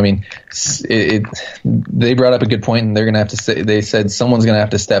place. I mean, they brought up a good point, and they're going to have to say, they said someone's going to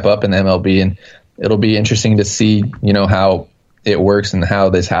have to step up in the MLB, and it'll be interesting to see, how it works and how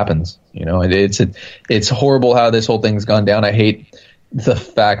this happens. It's horrible how this whole thing's gone down. I hate the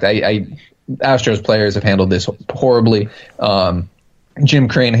fact Astros players have handled this horribly. Jim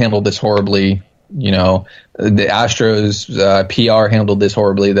Crane handled this horribly. The Astros PR handled this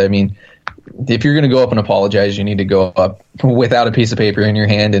horribly. I mean, if you're going to go up and apologize, you need to go up without a piece of paper in your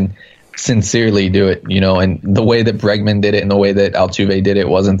hand and sincerely do it, and the way that Bregman did it and the way that Altuve did it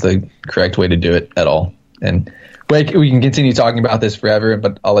wasn't the correct way to do it at all. And we can continue talking about this forever,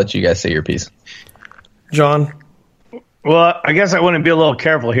 but I'll let you guys say your piece. John? Well, I guess I want to be a little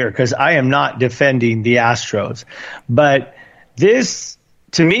careful here because I am not defending the Astros, but this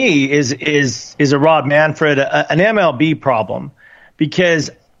to me is a Rob Manfred, an MLB problem, because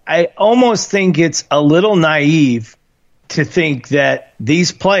I almost think it's a little naive to think that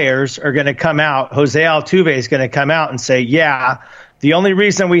these players are going to come out, Jose Altuve is going to come out and say, yeah, the only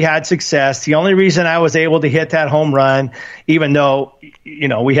reason we had success, the only reason I was able to hit that home run, even though,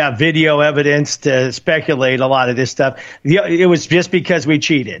 we have video evidence to speculate a lot of this stuff, it was just because we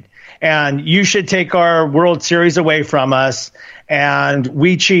cheated. And you should take our World Series away from us. And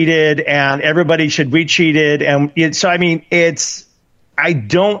we cheated, and everybody should we cheated. And I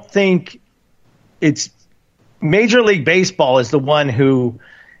don't think it's Major League Baseball is the one who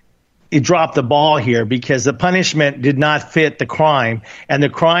dropped the ball here because the punishment did not fit the crime, and the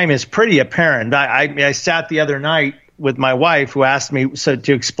crime is pretty apparent. I sat the other night with my wife, who asked me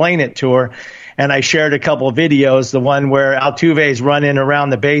to explain it to her, and I shared a couple of videos, the one where Altuve's running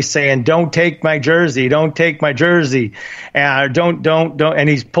around the base saying, "Don't take my jersey, don't take my jersey," and don't, and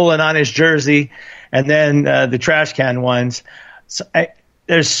he's pulling on his jersey, and then the trash can ones. So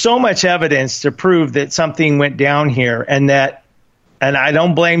there's so much evidence to prove that something went down here, and I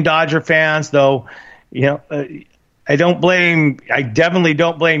don't blame Dodger fans, though. I definitely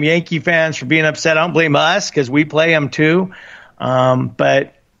don't blame Yankee fans for being upset. I don't blame us because we play them too.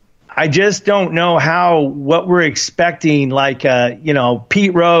 But I just don't know what we're expecting. Like,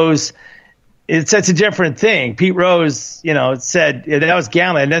 Pete Rose, it's a different thing. Pete Rose, said that was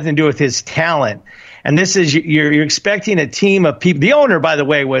gambling. It had nothing to do with his talent. And this is, you're expecting a team of people. The owner, by the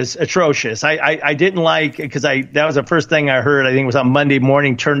way, was atrocious. I didn't like, because that was the first thing I heard. I think it was on Monday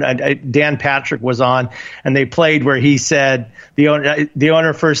morning. Dan Patrick was on, and they played where he said, the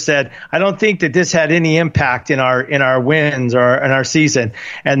owner first said, I don't think that this had any impact in our wins or in our season.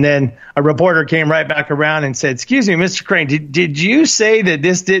 And then a reporter came right back around and said, excuse me, Mr. Crane, did you say that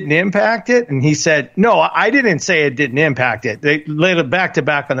this didn't impact it? And he said, no, I didn't say it didn't impact it. They laid it back to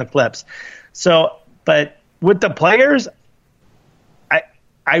back on the clips. So, but with the players,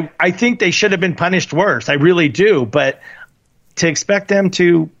 I think they should have been punished worse. I really do. But to expect them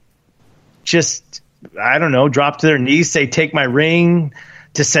to just, I don't know, drop to their knees, say, take my ring,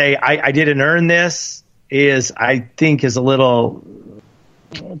 to say, I didn't earn this, I think is a little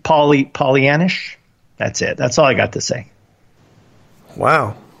Pollyannish. That's it. That's all I got to say.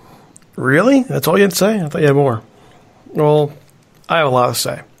 Wow. Really? That's all you had to say? I thought you had more. Well, I have a lot to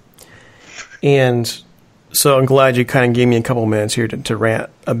say. And so I'm glad you kind of gave me a couple minutes here to rant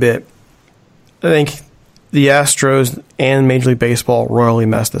a bit. I think the Astros and Major League Baseball royally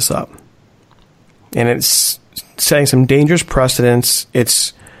messed this up. And it's setting some dangerous precedents.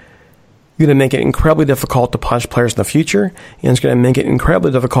 It's going to make it incredibly difficult to punish players in the future, and it's going to make it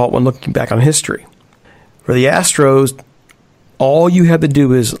incredibly difficult when looking back on history. For the Astros, all you have to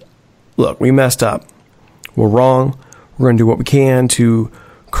do is, look, we messed up. We're wrong. We're going to do what we can to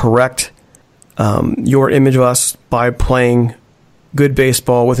correct your image of us by playing good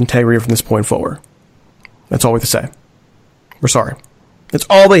baseball with integrity from this point forward. That's all we have to say. We're sorry. That's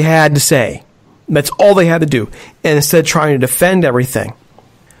all they had to say. That's all they had to do. And instead of trying to defend everything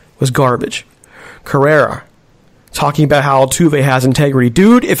was garbage. Carrera talking about how Altuve has integrity.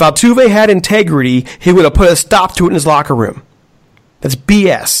 Dude, if Altuve had integrity, he would have put a stop to it in his locker room. That's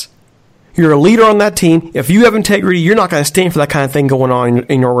BS. You're a leader on that team. If you have integrity, you're not going to stand for that kind of thing going on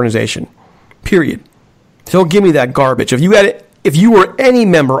in your organization. Period. So don't give me that garbage. If you were any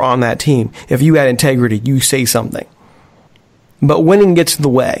member on that team, if you had integrity, you say something. But winning gets in the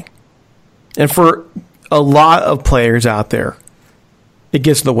way. And for a lot of players out there, it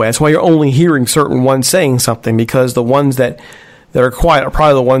gets in the way. That's why you're only hearing certain ones saying something, because the ones that are quiet are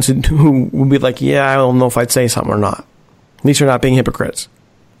probably the ones who will be like, yeah, I don't know if I'd say something or not. At least they're not being hypocrites.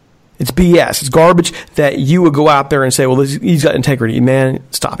 It's BS. It's garbage that you would go out there and say, well, he's got integrity. Man,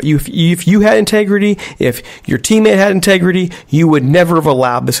 stop it. If you had integrity, if your teammate had integrity, you would never have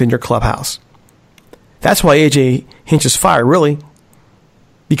allowed this in your clubhouse. That's why A.J. Hinch is fired, really,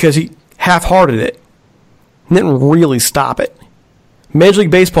 because he half-hearted it and didn't really stop it. Major League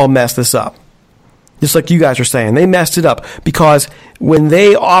Baseball messed this up. Just like you guys are saying. They messed it up because when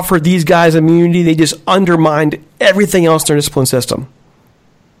they offered these guys immunity, they just undermined everything else in their discipline system.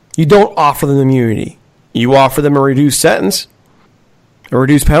 You don't offer them immunity. You offer them a reduced sentence, a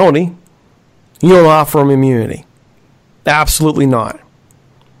reduced penalty. You don't offer them immunity. Absolutely not.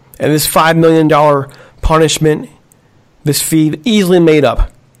 And this $5 million punishment, this fee, easily made up.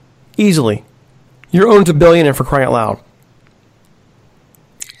 Easily. You're owed $1 billion, and for crying out loud.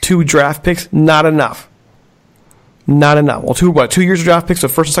 2 draft picks, not enough. Not enough. Well, 2 years of draft picks, the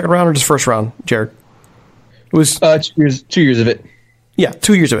first and second round, or just first round, Jared? It was 2 years of it. Yeah,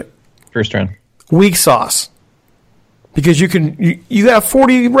 2 years of it. First round. Weak sauce. Because you got a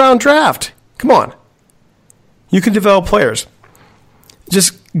 40-round draft. Come on. You can develop players.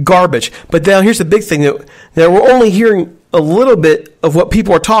 Just garbage. But now here's the big thing that we're only hearing a little bit of what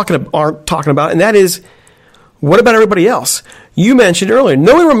people aren't talking about, and that is, what about everybody else? You mentioned earlier,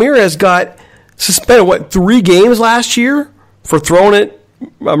 Noe Ramirez got suspended, 3 games last year for throwing at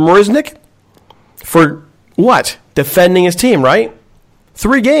Marisnick? For what? Defending his team, right?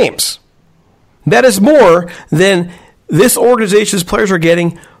 3 games. That is more than this organization's players are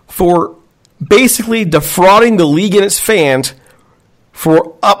getting for basically defrauding the league and its fans for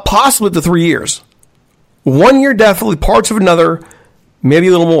possibly the 3 years. 1 year definitely, parts of another, maybe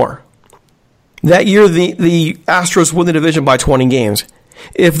a little more. That year, the Astros win the division by 20 games.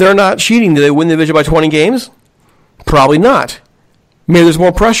 If they're not cheating, do they win the division by 20 games? Probably not. Maybe there's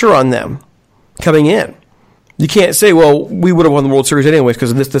more pressure on them coming in. You can't say, well, we would have won the World Series anyways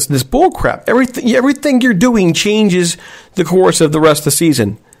because of this bull crap. Everything you're doing changes the course of the rest of the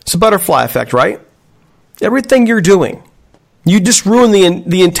season. It's a butterfly effect, right? Everything you're doing You just ruin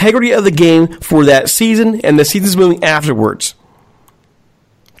the integrity of the game for that season and the seasons moving afterwards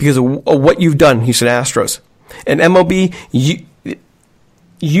because of what you've done, Houston Astros. And MLB,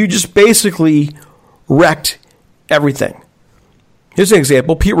 you just basically wrecked everything. Here's an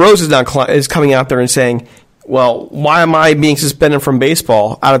example. Pete Rose is coming out there and saying, well, why am I being suspended from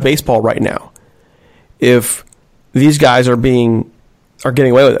baseball, out of baseball right now, if these guys are getting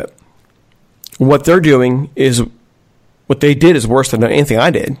away with it? What they're doing is, what they did is worse than anything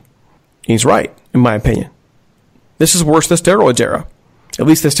I did. He's right, in my opinion. This is worse than the steroids era. At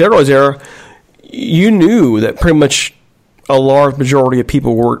least the steroids era, you knew that pretty much a large majority of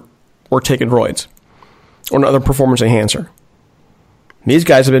people were taking roids or another performance enhancer. These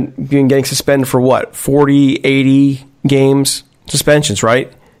guys have been getting suspended for what? 40, 80 games suspensions,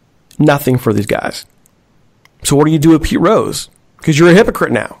 right? Nothing for these guys. So what do you do with Pete Rose? Because you're a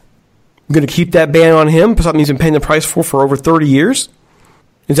hypocrite now. You're going to keep that ban on him, something he's been paying the price for over 30 years?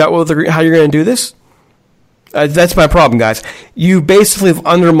 Is that how you're going to do this? That's my problem, guys. You basically have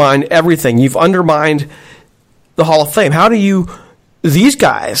undermined everything. You've undermined the Hall of Fame. These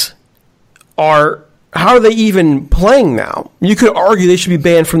guys how are they even playing now? You could argue they should be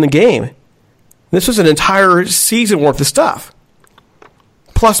banned from the game. This was an entire season worth of stuff.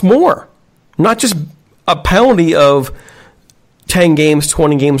 Plus more. Not just a penalty of 10 games,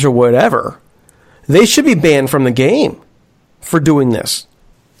 20 games, or whatever. They should be banned from the game for doing this.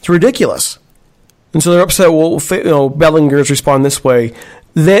 It's ridiculous. And so they're upset, well, Bellinger's respond this way.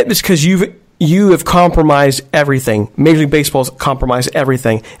 That is because you have compromised everything. Major League Baseball's compromised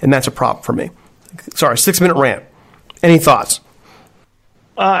everything, and that's a problem for me. Sorry, 6-minute rant. Any thoughts?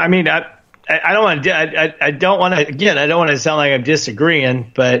 I mean, I don't want to. I don't want to. Again, I don't want to sound like I'm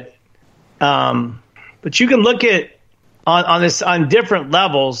disagreeing, but you can look at on different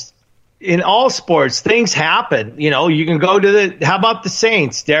levels in all sports. Things happen. You can go to how about the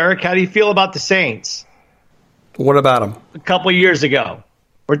Saints, Derek? How do you feel about the Saints? What about them? A couple of years ago,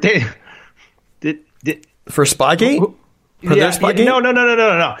 were they for Spygate? No.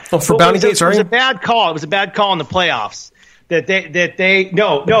 Oh, for Bountygate, sorry. It was a bad call. It was a bad call in the playoffs.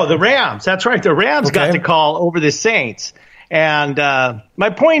 The Rams. That's right. The Rams got the call over the Saints. And my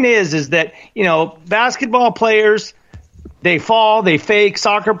point is that basketball players, they fall, they fake.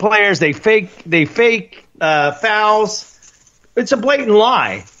 Soccer players, they fake fouls. It's a blatant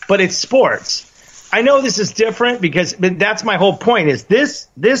lie, but it's sports. I know this is different but that's my whole point. Is this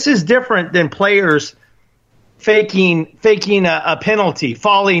is different than players faking a penalty,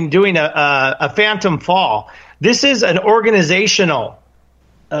 falling, doing a phantom fall. This is an organizational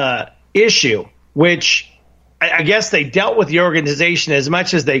issue, which I guess they dealt with the organization as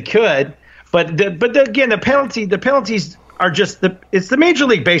much as they could. But again, the penalties are just it's the Major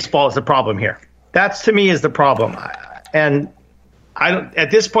League Baseball is the problem here. That's, to me, is the problem. And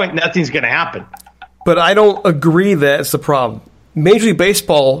at this point, nothing's going to happen. But I don't agree that it's the problem. Major League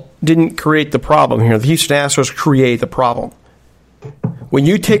Baseball didn't create the problem here. The Houston Astros created the problem. When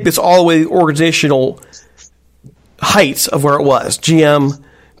you take this all the way to the organizational heights of where it was, GM,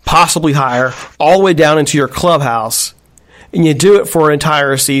 possibly higher, all the way down into your clubhouse, and you do it for an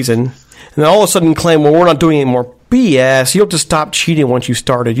entire season, and then all of a sudden claim, well, we're not doing any more BS. You don't just stop cheating once you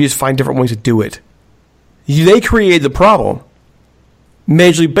started. You just find different ways to do it. They created the problem.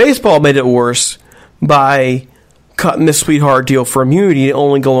 Major League Baseball made it worse by cutting this sweetheart deal for immunity and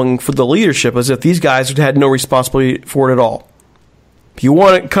only going for the leadership, as if these guys had no responsibility for it at all. If you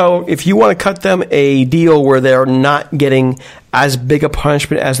want to cut them a deal where they're not getting as big a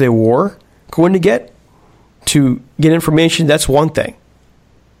punishment as they were going to get information, that's one thing.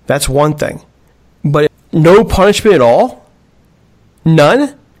 That's one thing. But no punishment at all?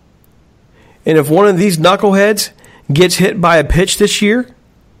 None? And if one of these knuckleheads gets hit by a pitch this year,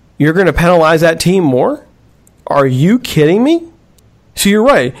 you're going to penalize that team more? Are you kidding me? So you're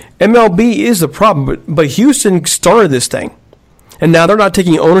right. MLB is the problem, but Houston started this thing. And now they're not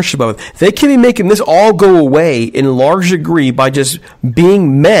taking ownership of it. They can be making this all go away in large degree by just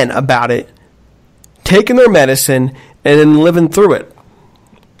being men about it, taking their medicine, and then living through it.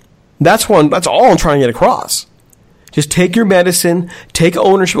 That's all I'm trying to get across. Just take your medicine, take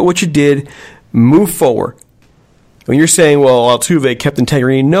ownership of what you did, move forward. When you're saying, well, Altuve kept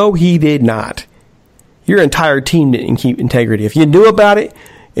integrity, no, he did not. Your entire team didn't keep integrity. If you knew about it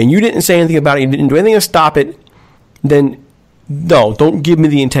and you didn't say anything about it, you didn't do anything to stop it, then no, don't give me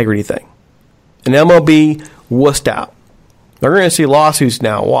the integrity thing. And MLB wussed out. They're going to see lawsuits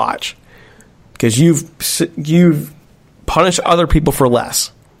now. Watch, because you've punished other people for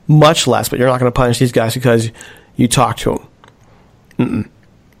less, much less, but you're not going to punish these guys because you talked to them.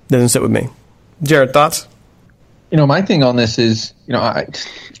 Doesn't sit with me. Jared, thoughts? My thing on this is,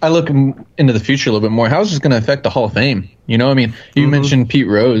 I look into the future a little bit more. How is this going to affect the Hall of Fame? You mentioned Pete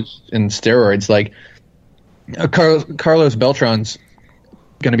Rose and steroids. Like Carlos Beltran's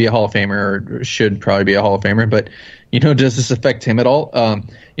going to be a Hall of Famer, or should probably be a Hall of Famer. But does this affect him at all?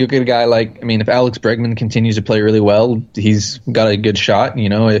 You look at a guy like, if Alex Bregman continues to play really well, he's got a good shot.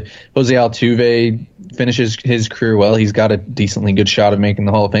 If Jose Altuve finishes his career well, he's got a decently good shot of making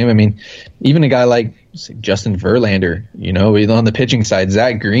the Hall of Fame. Even a guy like Justin Verlander, on the pitching side,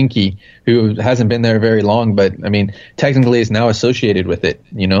 Zach Greinke, who hasn't been there very long, but technically is now associated with it.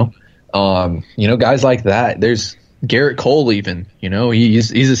 Guys like that. There's Garrett Cole, even.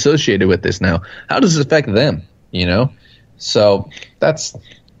 He's associated with this now. How does it affect them? So that's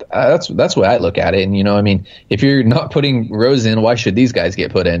what I look at it. And if you're not putting Rose in, why should these guys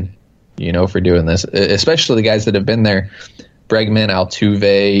get put in? For doing this, especially the guys that have been there. Bregman,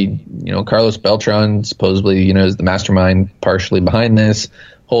 Altuve, Carlos Beltran supposedly, is the mastermind partially behind this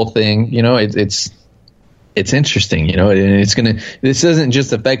whole thing. It's interesting, and this doesn't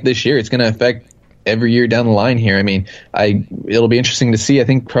just affect this year. It's going to affect every year down the line here. It'll be interesting to see. I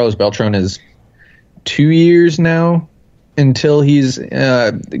think Carlos Beltran is 2 years now until he's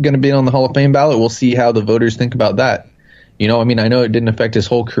going to be on the Hall of Fame ballot. We'll see how the voters think about that. I know it didn't affect his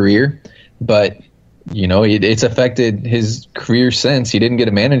whole career, but it's affected his career since. He didn't get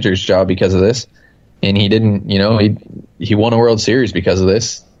a manager's job because of this, and he didn't. He won a World Series because of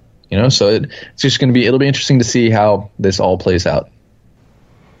this. So it's just going to be. It'll be interesting to see how this all plays out.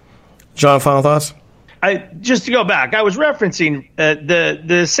 John, final thoughts? Just to go back, I was referencing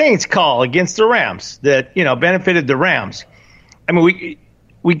the Saints call against the Rams that benefited the Rams.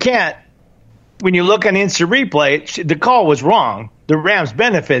 We can't. When you look on instant replay, the call was wrong. The Rams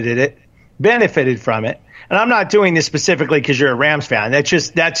benefited from it. And I'm not doing this specifically because you're a Rams fan. That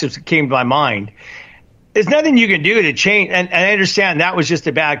just came to my mind. There's nothing you can do to change. And I understand that was just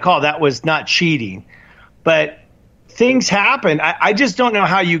a bad call. That was not cheating. But things happen. I just don't know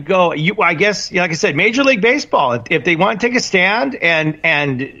how you go. I guess, like I said, Major League Baseball, if they want to take a stand and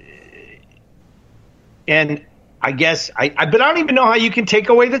I guess but I don't even know how you can take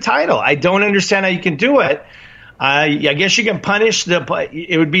away the title. I don't understand how you can do it. I guess you can punish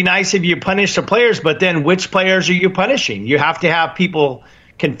it would be nice if you punish the players, but then which players are you punishing? You have to have people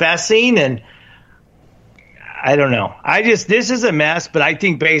confessing, and I don't know. This is a mess, but I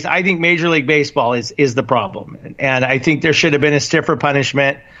think Major League Baseball is the problem, and I think there should have been a stiffer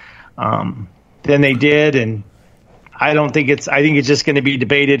punishment than they did, and I think it's just going to be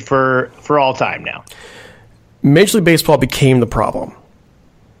debated for all time now. Major League Baseball became the problem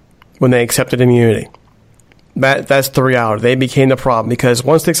when they accepted immunity. That's the reality. They became the problem because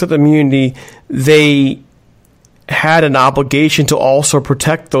once they accepted immunity, they had an obligation to also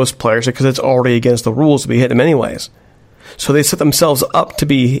protect those players because it's already against the rules to be hit them anyways. So they set themselves up to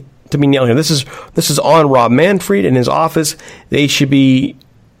be nailed here. This is on Rob Manfred and his office. They should be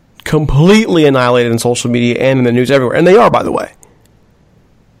completely annihilated in social media and in the news everywhere, and they are, by the way.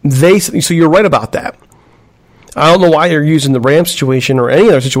 So you're right about that. I don't know why they're using the Rams situation or any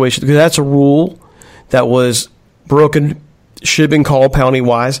other situation because that's a rule that was broken, should have been called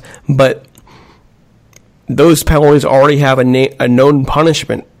penalty-wise, but those penalties already have a known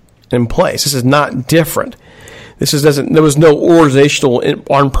punishment in place. This is not different. There was no organizational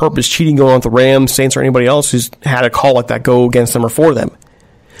on-purpose cheating going on with the Rams, Saints, or anybody else who's had a call like that go against them or for them.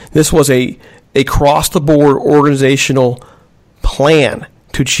 This was a across-the-board organizational plan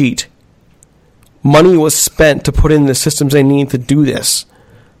to cheat. Money was spent to put in the systems they need to do this.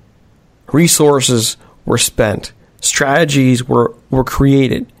 Resources were spent. Strategies were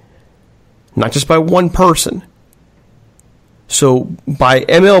created. Not just by one person. So by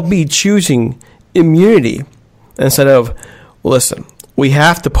MLB choosing immunity instead of, listen, we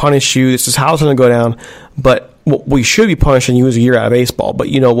have to punish you. This is how it's going to go down. But what we should be punishing you is a year out of baseball. But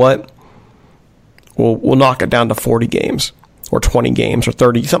you know what? We'll knock it down to 40 games or 20 games or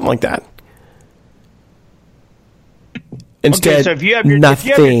 30, something like that. Instead, so if you have your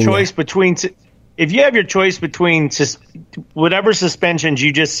choice between whatever suspensions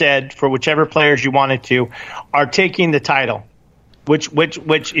you just said for whichever players you wanted to are taking the title, which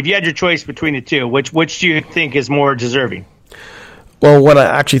if you had your choice between the two, which do you think is more deserving? Well, what I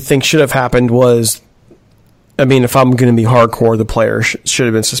actually think should have happened was, if I'm going to be hardcore, the player should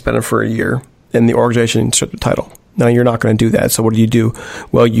have been suspended for a year and the organization took the title. Now you're not going to do that. So what do?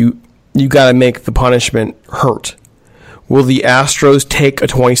 Well, you got to make the punishment hurt. Will the Astros take a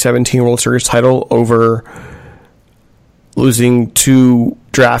 2017 World Series title over losing 2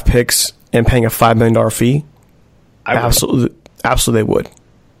 draft picks and paying a $5 million fee? Absolutely they would.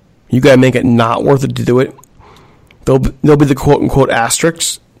 You got to make it not worth it to do it. They'll be the quote-unquote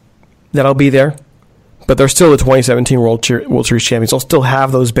asterisks that'll be there, but they're still the 2017 World Series champions. They'll still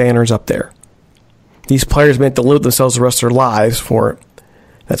have those banners up there. These players may have to live themselves the rest of their lives for it.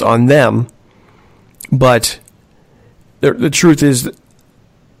 That's on them. But the truth is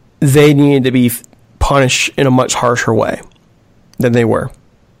they needed to be punished in a much harsher way than they were.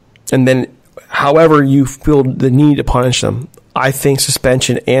 And then, however you feel the need to punish them, I think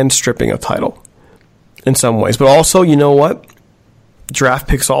suspension and stripping of title in some ways. But also, you know what? Draft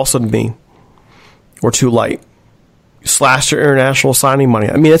picks also, to me, were too light. Slash their international signing money.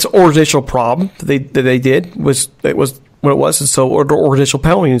 I mean, it's an organizational problem that they did. It was what it was, and so the organizational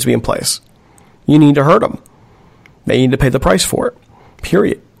penalty needs to be in place. You need to hurt them. They need to pay the price for it.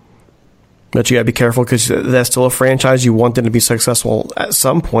 Period. But you got to be careful because that's still a franchise. You want them to be successful at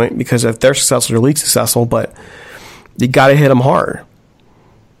some point because if they're successful, your league's successful. But you got to hit them hard.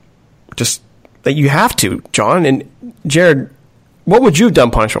 Just that you have to, John and Jared. What would you have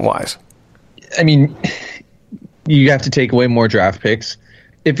done punishment wise? I mean, you have to take away more draft picks.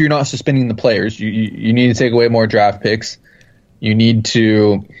 If you're not suspending the players, you need to take away more draft picks. You need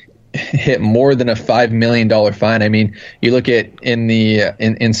to hit more than a $5 million fine. I mean, you look at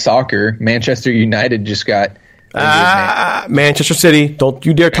in soccer, Manchester United just got Manchester City. Don't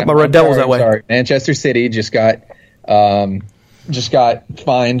you dare talk about Red Devils that way. Sorry, Manchester City just got fined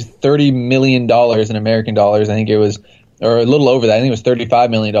 $30 million in American dollars. I think it was, or a little over that. I think it was $35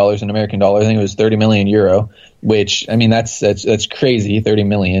 million in American dollars. I think it was 30 million euro. Which, I mean, that's crazy. 30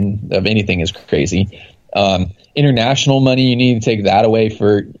 million of anything is crazy. International money, you need to take that away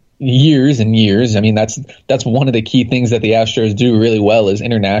for years and years. I mean, that's one of the key things that the Astros do really well is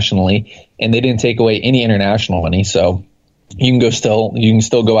internationally, and they didn't take away any international money. So you can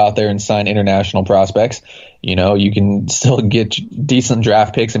still go out there and sign international prospects. You know, you can still get decent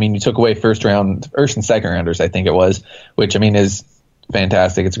draft picks. I mean, you took away first and second rounders, I think it was, which I mean is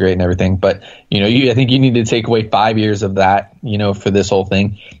fantastic. It's great and everything. But, you know, I think you need to take away 5 years of that, you know, for this whole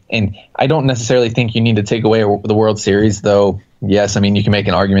thing. And I don't necessarily think you need to take away the World Series, though. Yes, I mean, you can make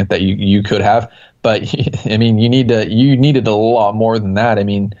an argument that you could have. But, I mean, you needed a lot more than that. I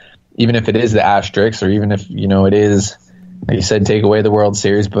mean, even if it is the asterisks or even if, you know, it is, like you said, take away the World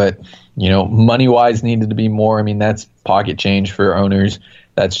Series. But, you know, money-wise needed to be more. I mean, that's pocket change for owners.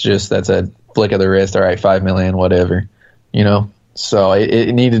 That's a flick of the wrist. All right, $5 million, whatever, you know. So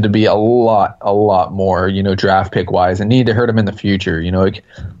it needed to be a lot more, you know, draft pick wise, and need to hurt them in the future. You know,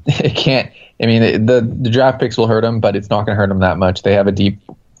 it can't. I mean, the draft picks will hurt them, but it's not going to hurt them that much. They have a deep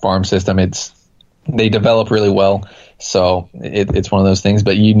farm system. They develop really well, so it's one of those things.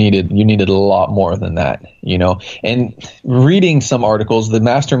 But you needed a lot more than that, you know. And reading some articles, the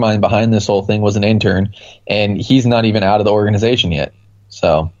mastermind behind this whole thing was an intern, and he's not even out of the organization yet.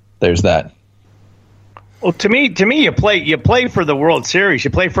 So there's that. Well, to me, you play for the World Series.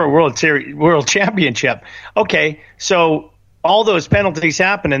 You play for a World Championship. Okay, so all those penalties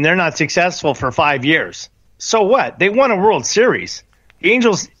happen, and they're not successful for 5 years. So what? They won a World Series. The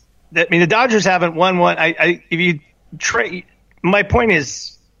Angels. I mean, the Dodgers haven't won one. My point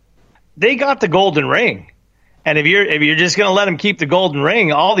is, they got the golden ring, and if you're just going to let them keep the golden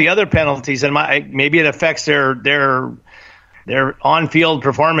ring, all the other penalties, and maybe it affects their on-field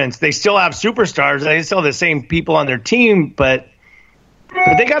performance. They still have superstars. They still have the same people on their team, but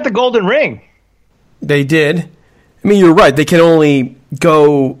they got the golden ring. They did. I mean, you're right. They can only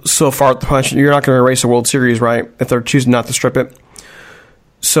go so far at the punch. You're not going to erase the World Series, right, if they're choosing not to strip it.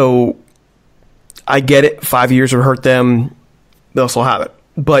 So I get it. 5 years would hurt them. They'll still have it.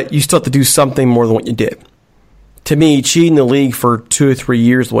 But you still have to do something more than what you did. To me, cheating the league for 2 or 3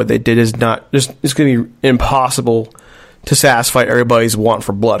 years the way they did is not – it's going to be impossible to satisfy everybody's want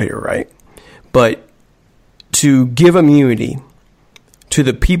for blood here, right? But to give immunity to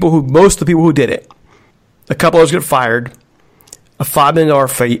most of the people who did it, a couple others get fired, a $5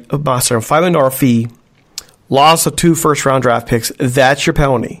 million fee, loss of 2 first-round draft picks, that's your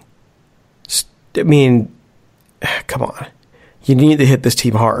penalty. I mean, come on. You need to hit this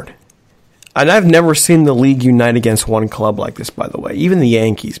team hard. And I've never seen the league unite against one club like this, by the way. Even the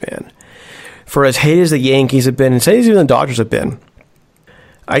Yankees, man. For as hated as the Yankees have been, and say even the Dodgers have been,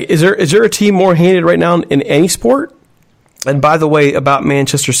 is there a team more hated right now in any sport? And by the way, about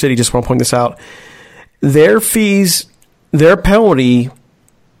Manchester City, just want to point this out. Their fees, their penalty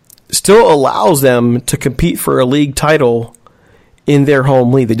still allows them to compete for a league title in their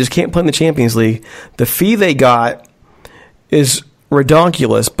home league. They just can't play in the Champions League. The fee they got is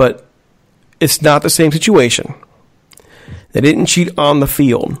redonkulous, but it's not the same situation. They didn't cheat on the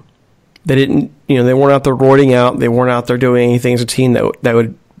field. They didn't, they weren't out there roiding out. They weren't out there doing anything as a team that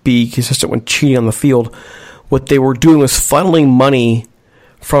would be consistent with cheating on the field. what they were doing was funneling money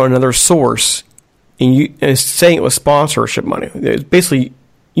from another source and saying it was sponsorship money. It was basically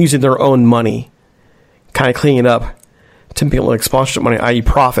using their own money, kind of cleaning it up to make it like sponsorship money, i.e.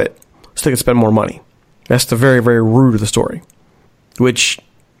 profit, so they could spend more money. That's the very, very root of the story, which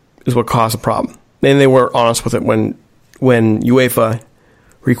is what caused the problem. And they weren't honest with it when UEFA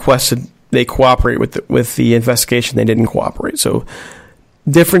requested they cooperate with the investigation. They didn't cooperate. So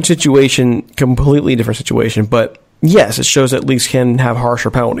different situation, completely different situation. But yes, it shows that leagues can have harsher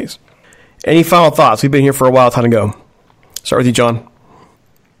penalties. Any final thoughts? We've been here for a while. Time to go. Start with you, John.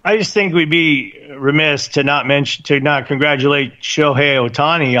 I just think we'd be remiss to not congratulate Shohei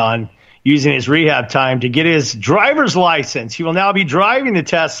Ohtani on using his rehab time to get his driver's license. He will now be driving the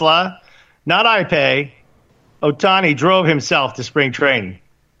Tesla, not iPay. Ohtani drove himself to spring training.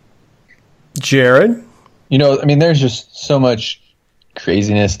 Jared? There's just so much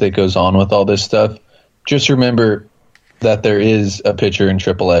craziness that goes on with all this stuff. Just remember that there is a pitcher in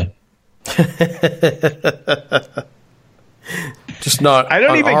AAA. Just not. I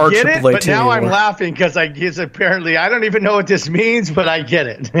don't even get it, but now anymore. I'm laughing because apparently I don't even know what this means, but I get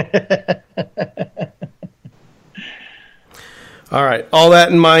it. All right, all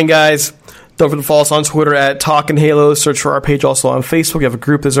that in mind, guys. Don't forget to follow us on Twitter at Talkin' Halos. Search for our page also on Facebook. We have a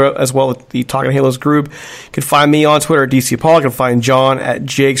group as well, the Talkin' Halos group. You can find me on Twitter at DC Paul. You can find John at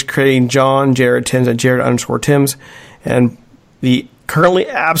Jake's Creating John, Jared Timms at Jared_Timms, and the currently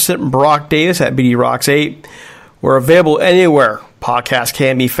absent Brock Davis at BD Rocks 8. We're available anywhere podcasts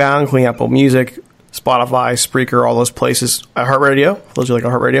can be found, including Apple Music, Spotify, Spreaker, all those places. iHeartRadio, for those who like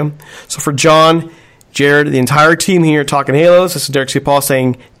iHeartRadio. So for John, Jared, the entire team here Talking Halos, this is Derek C. Paul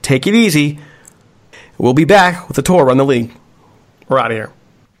saying, take it easy. We'll be back with the tour around the league. We're out of here.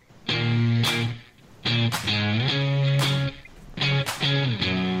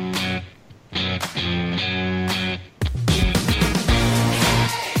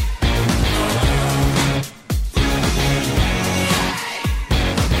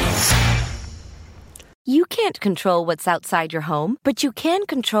 You can't control what's outside your home, but you can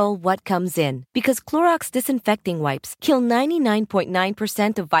control what comes in. Because Clorox disinfecting wipes kill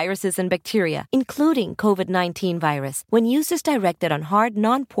 99.9% of viruses and bacteria, including COVID-19 virus, when used as directed on hard,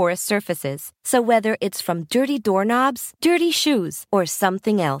 non-porous surfaces. So whether it's from dirty doorknobs, dirty shoes, or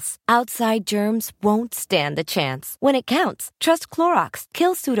something else, outside germs won't stand a chance. When it counts, trust Clorox.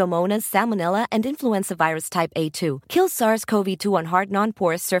 Kill Pseudomonas, Salmonella, and influenza virus type A2. Kill SARS-CoV-2 on hard,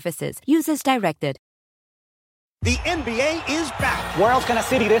 non-porous surfaces. Use as directed. The NBA is back. Where else can a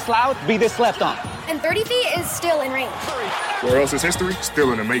city this loud be this slept on? And 30 feet is still in range. Where else is history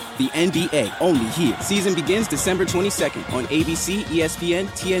still in the making? The NBA, only here. Season begins December 22nd on ABC, ESPN,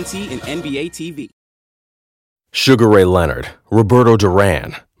 TNT, and NBA TV. Sugar Ray Leonard, Roberto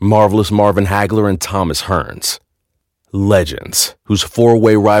Duran, Marvelous Marvin Hagler, and Thomas Hearns. Legends, whose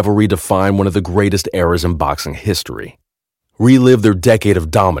four-way rivalry defined one of the greatest eras in boxing history. Relive their decade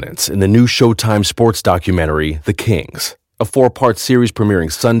of dominance in the new Showtime sports documentary, The Kings, a 4-part series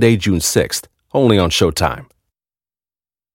premiering Sunday, June 6th, only on Showtime.